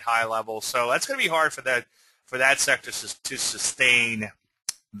recovery at high levels, so that's going to be hard for that sector to sustain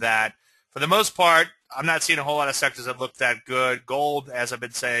that. For the most part, I'm not seeing a whole lot of sectors that look that good. Gold, as I've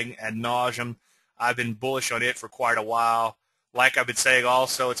been saying ad nauseum, I've been bullish on it for quite a while. Like I've been saying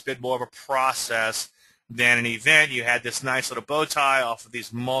also, it's been more of a process than an event. You had this nice little bow tie off of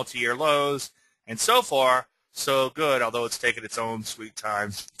these multi-year lows, and so far, so good, although it's taken its own sweet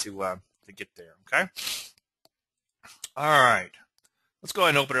time to get there, okay? All right. Let's go ahead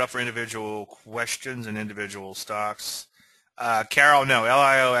and open it up for individual questions and individual stocks. Carol, no,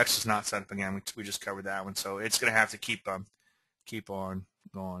 LIOX is not set up again. We just covered that one, so it's going to have to keep on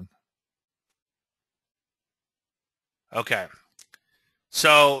going. Okay.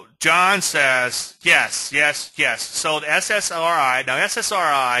 So John says, yes. Sold SSRI. Now,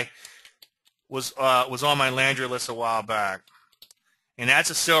 SSRI was on my Landry list a while back, and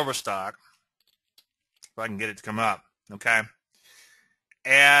that's a silver stock. If I can get it to come up, okay?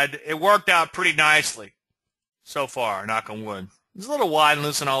 And it worked out pretty nicely so far, knock on wood. It's a little wide and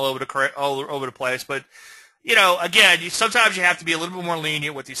loose and all over the place, but you know, again, sometimes you have to be a little bit more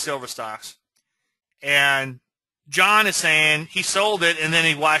lenient with these silver stocks. And John is saying he sold it and then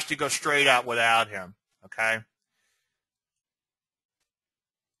he watched it go straight up without him. Okay,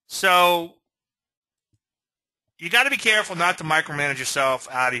 so you got to be careful not to micromanage yourself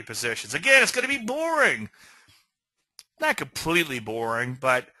out of your positions. Again, it's going to be boring. Not completely boring,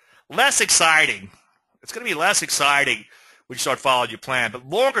 but less exciting. It's going to be less exciting when you start following your plan. But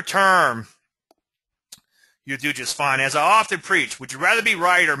longer term, you do just fine. As I often preach, would you rather be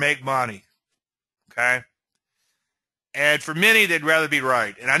right or make money? Okay? And for many, they'd rather be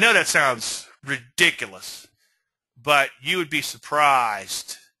right. And I know that sounds ridiculous, but you would be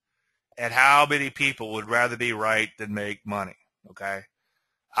surprised at how many people would rather be right than make money, okay?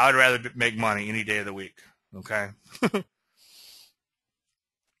 I would rather make money any day of the week, okay,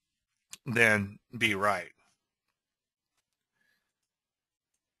 than be right.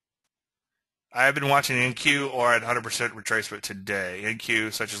 I have been watching NQ or at 100% retracement today.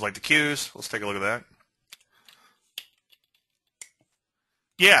 NQ, such as like the Qs. Let's take a look at that.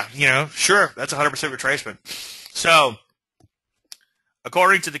 Yeah, sure, that's 100% retracement. So,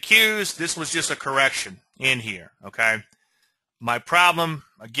 according to the Qs, this was just a correction in here, okay? My problem,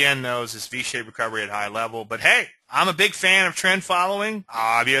 again, though, is this V-shaped recovery at high level. But, hey, I'm a big fan of trend following,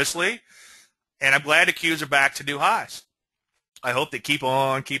 obviously, and I'm glad the Qs are back to new highs. I hope they keep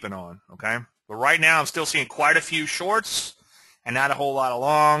on keeping on, okay? But right now I'm still seeing quite a few shorts and not a whole lot of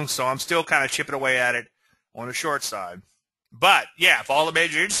longs, so I'm still kind of chipping away at it on the short side. But, yeah, if all the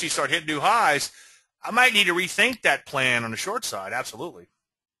major indices start hitting new highs, I might need to rethink that plan on the short side, absolutely.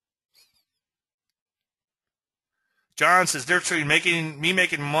 John says, they're between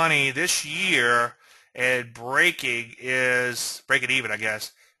making money this year and breaking even, I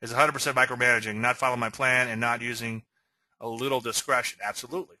guess, is 100% micromanaging, not following my plan and not using a little discretion.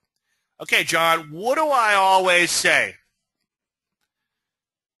 Absolutely. Okay, John, what do I always say?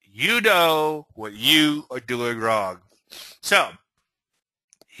 You know what you are doing wrong. So,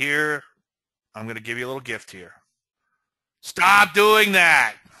 here, I'm going to give you a little gift here. Stop doing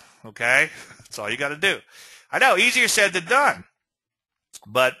that, okay? That's all you got to do. I know, easier said than done.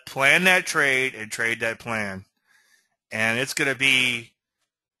 But plan that trade and trade that plan. And it's going to be,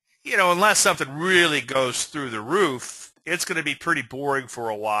 unless something really goes through the roof, it's going to be pretty boring for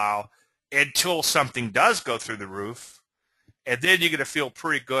a while until something does go through the roof. And then you're going to feel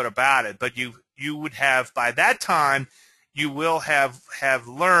pretty good about it. But you would have, by that time, you will have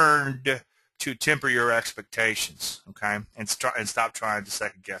learned to temper your expectations, okay? And stop trying to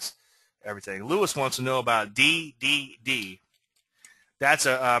second guess everything. Lewis wants to know about DDD. That's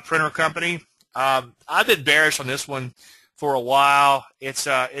a printer company. I've been bearish on this one for a while.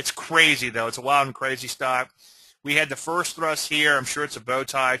 It's crazy, though. It's a wild and crazy stock. We had the first thrust here. I'm sure it's a bow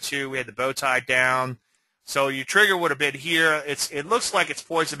tie, too. We had the bow tie down. So your trigger would have been here. It looks like it's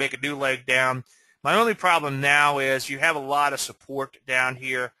poised to make a new leg down. My only problem now is you have a lot of support down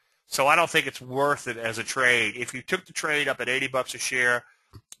here, so I don't think it's worth it as a trade. If you took the trade up at $80 a share,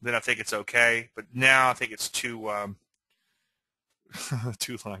 then I think it's okay. But now I think it's too long.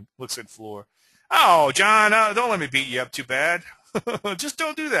 Looks at floor. Oh, John, don't let me beat you up too bad. Just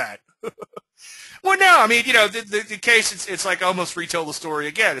don't do that. Well, no, I mean, the case, it's like almost retold the story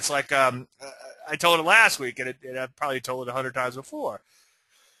again. It's like I told it last week, and I've probably told it 100 times before.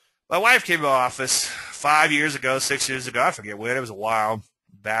 My wife came to office 5 years ago, 6 years ago. I forget when. It was a while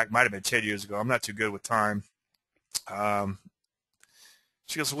back. Might have been 10 years ago. I'm not too good with time.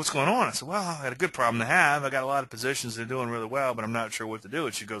 She goes, what's going on? I said, well, I had a good problem to have. I got a lot of positions that are doing really well, but I'm not sure what to do.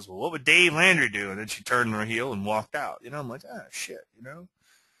 And she goes, well, what would Dave Landry do? And then she turned her heel and walked out. I'm like, shit,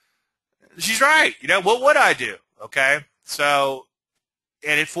 She's right. What would I do? Okay? So,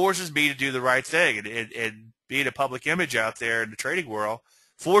 and it forces me to do the right thing. And being a public image out there in the trading world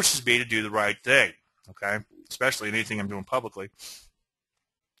forces me to do the right thing. Okay? Especially anything I'm doing publicly.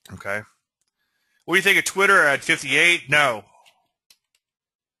 Okay? What do you think of Twitter at 58? No.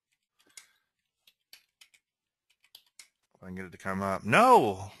 If I can get it to come up.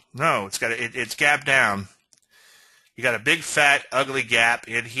 No. It's gapped down. You got a big, fat, ugly gap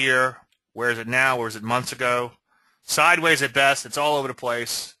in here. Where is it now? Where is it months ago? Sideways at best. It's all over the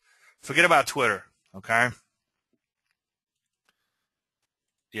place. Forget about Twitter, okay?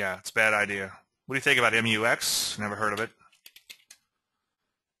 Yeah, it's a bad idea. What do you think about MUX? Never heard of it.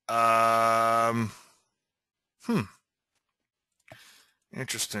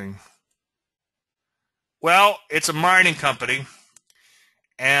 Interesting. Well, it's a mining company,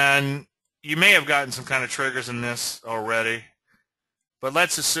 and you may have gotten some kind of triggers in this already. But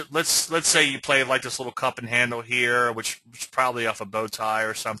let's say you play like this little cup and handle here, which is probably off a bow tie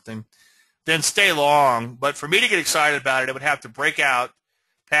or something. Then stay long. But for me to get excited about it, it would have to break out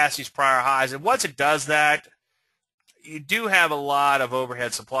past these prior highs. And once it does that, you do have a lot of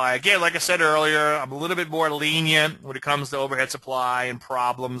overhead supply. Again, like I said earlier, I'm a little bit more lenient when it comes to overhead supply and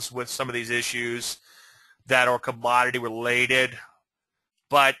problems with some of these issues that are commodity related.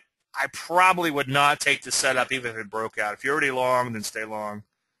 But I probably would not take the setup even if it broke out. If you're already long, then stay long.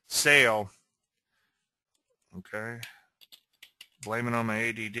 Sale. Okay. Blame it on my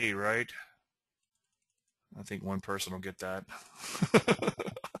ADD, right? I think one person will get that.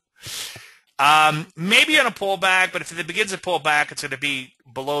 Maybe on a pullback, but if it begins to pull back, it's going to be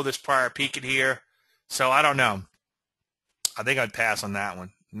below this prior peak in here. So I don't know. I think I'd pass on that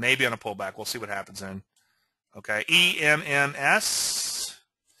one. Maybe on a pullback. We'll see what happens then. Okay, EMMS.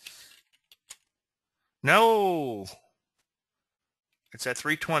 No. It's at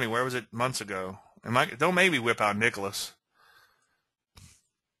 320. Where was it months ago? Don't maybe whip out Nicholas.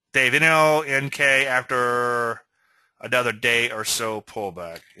 Dave, NK after another day or so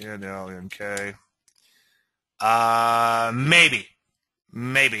pullback. NK.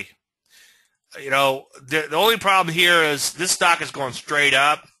 Maybe. The only problem here is this stock is going straight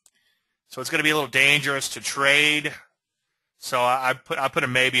up, so it's going to be a little dangerous to trade. So I put a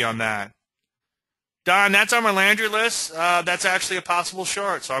maybe on that. Don, that's on my Landry list. That's actually a possible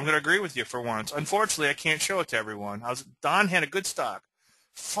short, so I'm going to agree with you for once. Unfortunately, I can't show it to everyone. Don had a good stock.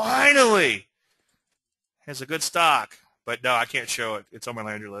 Finally, has a good stock, but no, I can't show it. It's on my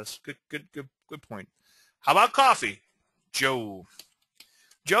Landry list. Good point. How about coffee? Joe's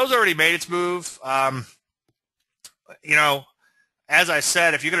already made its move. As I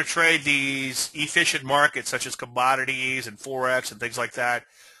said, if you're going to trade these efficient markets such as commodities and Forex and things like that,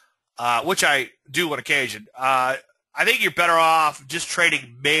 which I do on occasion, I think you're better off just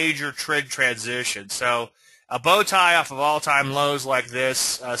trading major trend transitions. So a bow tie off of all-time lows like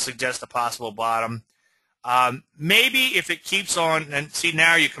this suggests a possible bottom. Maybe if it keeps on, and see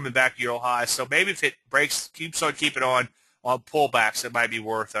now you're coming back to your old high, so maybe if it keeps on keeping on pullbacks, it might be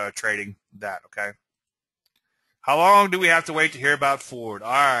worth trading that, okay? How long do we have to wait to hear about Ford?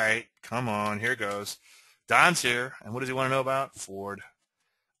 All right, come on, here goes. Don's here, and what does he want to know about? Ford.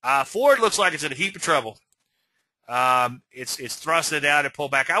 Ford looks like it's in a heap of trouble. It's thrusted out and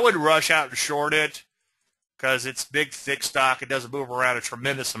pulled back. I wouldn't rush out and short it because it's big, thick stock. It doesn't move around a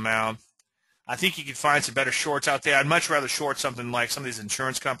tremendous amount. I think you can find some better shorts out there. I'd much rather short something like some of these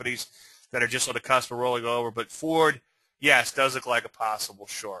insurance companies that are just on the cusp of rolling over. But Ford, yes, does look like a possible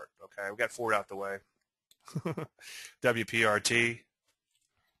short. Okay, we got Ford out the way. WPRT.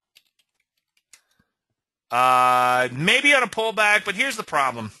 Maybe on a pullback, but here's the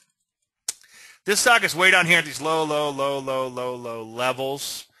problem. This stock is way down here at these low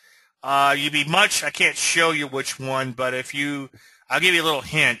levels. I can't show you which one, but I'll give you a little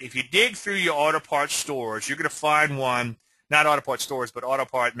hint. If you dig through your auto parts stores, you're going to find one, not auto parts stores, but auto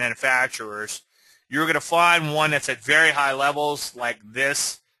part manufacturers. You're going to find one that's at very high levels like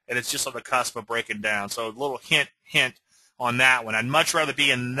this, and it's just on the cusp of breaking down. So a little hint on that one. I'd much rather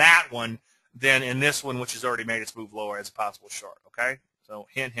be in that one than in this one, which has already made its move lower as a possible short, okay? So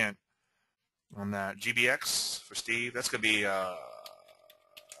hint on that. GBX for Steve. That's going to be a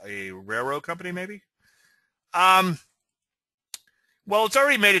railroad company maybe? Well, it's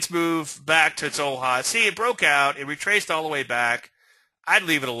already made its move back to its old high. See, it broke out. It retraced all the way back. I'd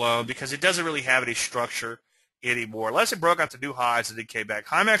leave it alone because it doesn't really have any structure anymore. Unless it broke out to new highs and then came back.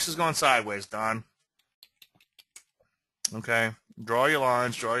 Hymex is going sideways, Don. Okay. Draw your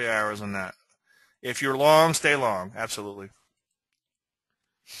lines, draw your arrows on that. If you're long, stay long. Absolutely.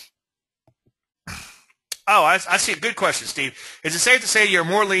 Oh, I see. Good question, Steve. Is it safe to say you're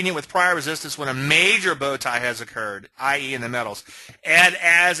more lenient with prior resistance when a major bow tie has occurred, i.e. in the metals? And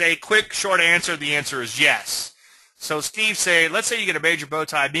as a quick, short answer, the answer is yes. So Steve let's say you get a major bow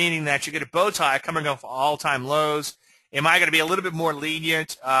tie, meaning that you get a bow tie coming off all-time lows. Am I going to be a little bit more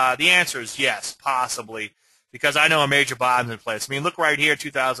lenient? The answer is yes, possibly, because I know a major bottom's in place. I mean, look right here,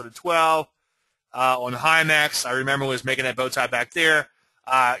 2012 on Hymex. I remember was making that bow tie back there.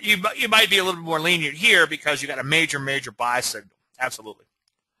 You might be a little bit more lenient here because you got a major buy signal. Absolutely.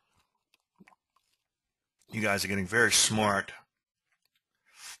 You guys are getting very smart.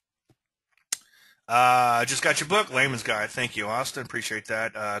 Just got your book, Layman's Guide. Thank you, Austin. Appreciate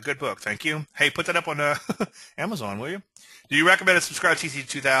that. Good book. Thank you. Hey, put that up on Amazon, will you? Do you recommend to subscribe to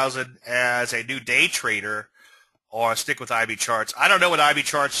TC2000 as a new day trader or stick with IB charts? I don't know what IB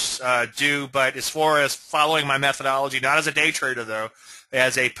charts do, but as far as following my methodology, not as a day trader, though,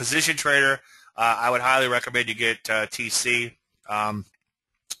 as a position trader, I would highly recommend you get TC.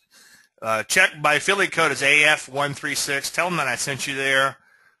 Check my affiliate code is AF136. Tell them that I sent you there.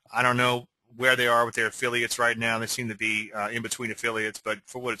 I don't know where they are with their affiliates right now. They seem to be in between affiliates, but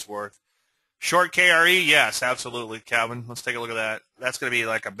for what it's worth. Short KRE, yes, absolutely, Calvin. Let's take a look at that. That's going to be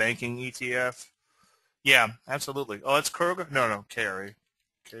like a banking ETF. Yeah, absolutely. Oh, it's Kroger? No, KRE.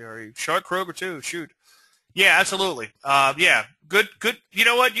 KRE. Short Kroger, too. Shoot. Yeah, absolutely. Yeah, good. You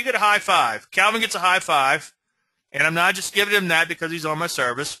know what? You get a high five. Calvin gets a high five, and I'm not just giving him that because he's on my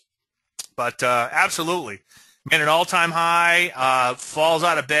service, but absolutely. Man, an all-time high, falls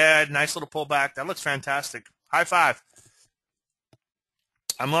out of bed, nice little pullback. That looks fantastic. High five.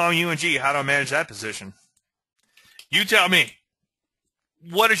 I'm long UNG. How do I manage that position? You tell me.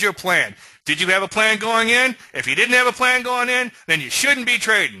 What is your plan? Did you have a plan going in? If you didn't have a plan going in, then you shouldn't be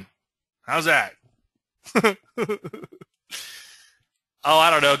trading. How's that? Oh,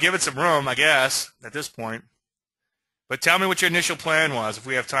 I don't know. Give it some room, I guess, at this point. But tell me what your initial plan was. If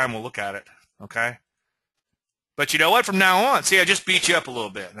we have time, we'll look at it. Okay? But you know what? From now on, see, I just beat you up a little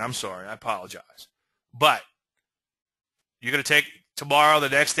bit. And I'm sorry. I apologize. But you're going to take tomorrow, the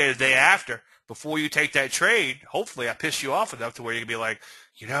next day, the day after, before you take that trade. Hopefully, I pissed you off enough to where you can be like,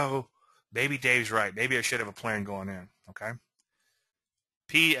 you know, maybe Dave's right. Maybe I should have a plan going in. Okay?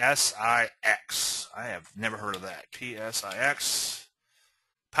 PSIX. I have never heard of that. PSIX.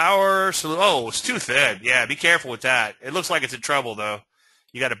 Power, so, oh, it's too thin. Yeah, be careful with that. It looks like it's in trouble, though.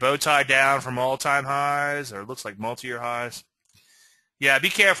 You got a bow tie down from all-time highs, or it looks like multi-year highs. Yeah, be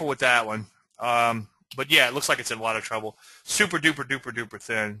careful with that one. But, yeah, it looks like it's in a lot of trouble. Super duper duper duper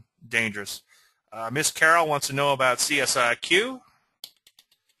thin. Dangerous. Miss Carol wants to know about CSIQ.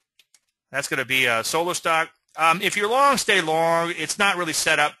 That's going to be a solar stock. If you're long, stay long. It's not really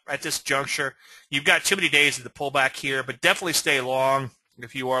set up at this juncture. You've got too many days of the pullback here, but definitely stay long.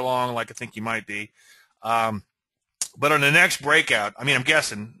 If you are long, like I think you might be. But on the next breakout, I mean, I'm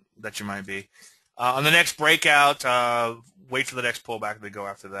guessing that you might be. On the next breakout, wait for the next pullback to go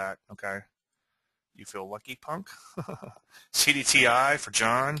after that, okay? You feel lucky, punk? CDTI for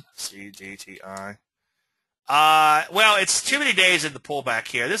John. CDTI. Well, it's too many days in the pullback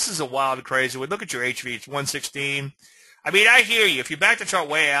here. This is a wild and crazy one. Look at your HV. It's 116. I mean, I hear you. If you back the chart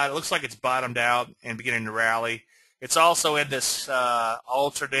way out, it looks like it's bottomed out and beginning to rally. It's also in this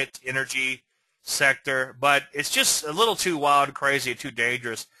alternate energy sector, but it's just a little too wild and crazy and too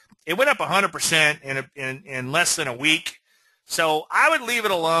dangerous. It went up 100% in less than a week, so I would leave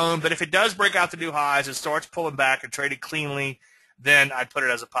it alone. But if it does break out the new highs and starts pulling back and trading cleanly, then I'd put it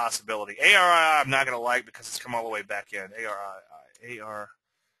as a possibility. ARI I'm not going to like because it's come all the way back in. AR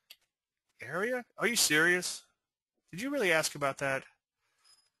area? Are you serious? Did you really ask about that?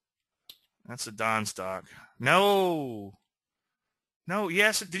 That's a Don stock. No. No,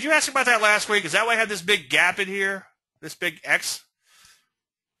 yes. Did you ask about that last week? Is that why I had this big gap in here? This big X?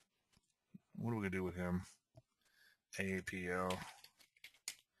 What are we going to do with him? AAPL.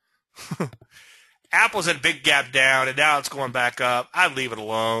 Apple's at a big gap down, and now it's going back up. I'd leave it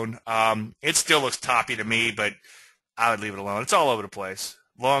alone. It still looks toppy to me, but I would leave it alone. It's all over the place.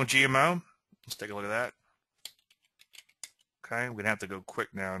 Long GMO. Let's take a look at that. Okay, we're going to have to go quick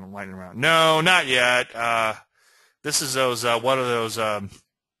now and lightning round. No, not yet. This is one of those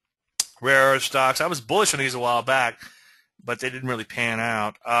rare earth stocks. I was bullish on these a while back, but they didn't really pan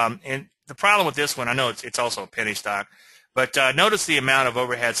out. And the problem with this one, I know it's also a penny stock, but notice the amount of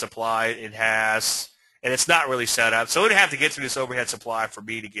overhead supply it has, and it's not really set up. So it would have to get through this overhead supply for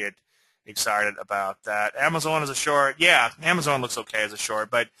me to get excited about that. Amazon is a short. Yeah, Amazon looks okay as a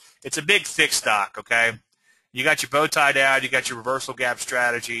short, but it's a big, thick stock, okay? You got your bow tie down. You got your reversal gap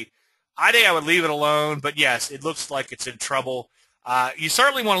strategy. I think I would leave it alone, but yes, it looks like it's in trouble. You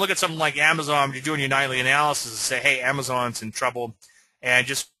certainly want to look at something like Amazon when you're doing your nightly analysis and say, hey, Amazon's in trouble, and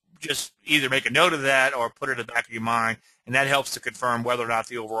just either make a note of that or put it in the back of your mind, and that helps to confirm whether or not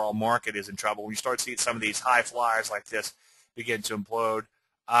the overall market is in trouble. When you start seeing some of these high flyers like this begin to implode.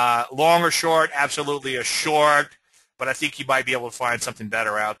 Long or short, absolutely a short, but I think you might be able to find something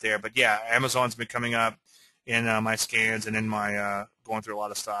better out there. But, yeah, Amazon's been coming up in my scans and in my going through a lot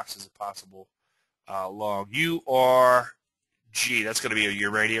of stocks as a possible long. URG, that's going to be a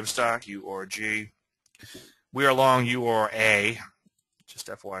uranium stock, URG. We are long URA, just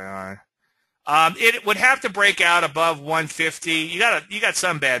FYI. It would have to break out above 150. You got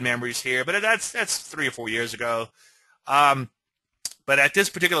some bad memories here, but that's 3 or 4 years ago. But at this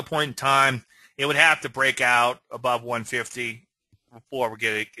particular point in time, it would have to break out above 150 before we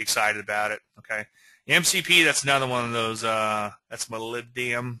get excited about it. Okay. MCP, that's another one of those. That's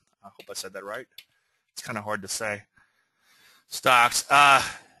molybdenum. I hope I said that right. It's kind of hard to say. Stocks.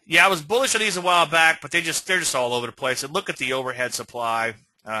 Yeah, I was bullish on these a while back, but they're just all over the place. And look at the overhead supply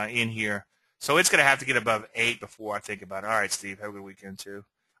in here. So it's going to have to get above 8 before I think about it. All right, Steve, have a good weekend too.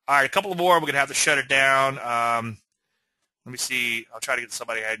 All right, a couple more. We're going to have to shut it down. Let me see. I'll try to get to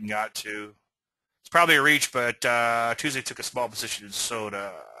somebody I hadn't got to. It's probably a reach, but Tuesday took a small position in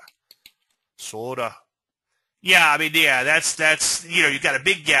soda. Soda. Yeah, I mean, yeah, that's you've got a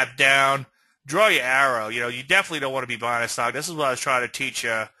big gap down. Draw your arrow. You definitely don't want to be buying a stock. This is what I was trying to teach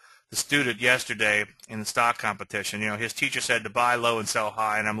the student yesterday in the stock competition. His teacher said to buy low and sell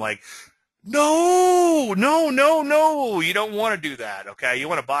high, and I'm like, no. You don't want to do that, okay? You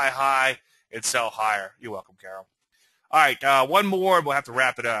want to buy high and sell higher. You're welcome, Carol. All right, one more, and we'll have to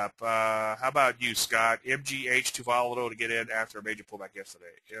wrap it up. How about you, Scott? MGH too volatile to get in after a major pullback yesterday.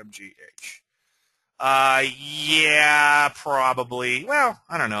 MGH. Yeah, probably. Well,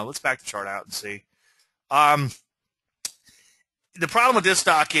 I don't know. Let's back the chart out and see. The problem with this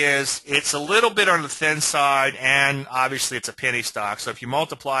stock is it's a little bit on the thin side, and obviously it's a penny stock. So if you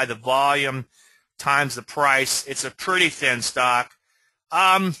multiply the volume times the price, it's a pretty thin stock.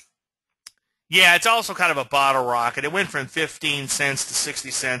 Yeah, it's also kind of a bottle rocket. It went from 15 cents to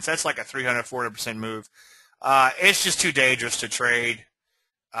 60 cents. That's like a 300, 400% move. It's just too dangerous to trade.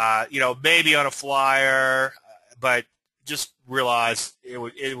 Maybe on a flyer, but just realize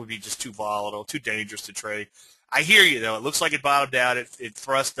it would be just too volatile, too dangerous to trade. I hear you, though. It looks like it bottomed out. It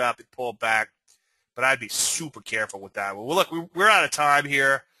thrust up. It pulled back. But I'd be super careful with that. Well, look, we're out of time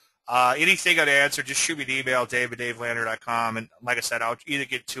here. Anything I'd answer, just shoot me an email, dave@davelandry.com. And like I said, I'll either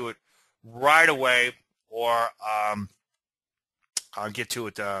get to it right away or I'll get to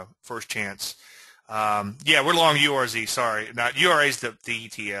it first chance. Yeah, we're long URZ. Sorry. Not URA is the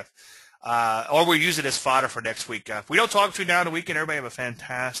ETF. Or we'll use it as fodder for next week. If we don't talk to you now on the weekend, everybody have a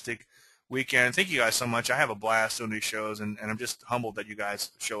fantastic weekend. Thank you guys so much. I have a blast doing these shows, and I'm just humbled that you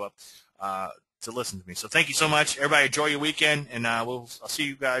guys show up to listen to me. So thank you so much. Everybody enjoy your weekend, and I'll see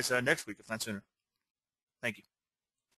you guys next week, if not sooner. Thank you.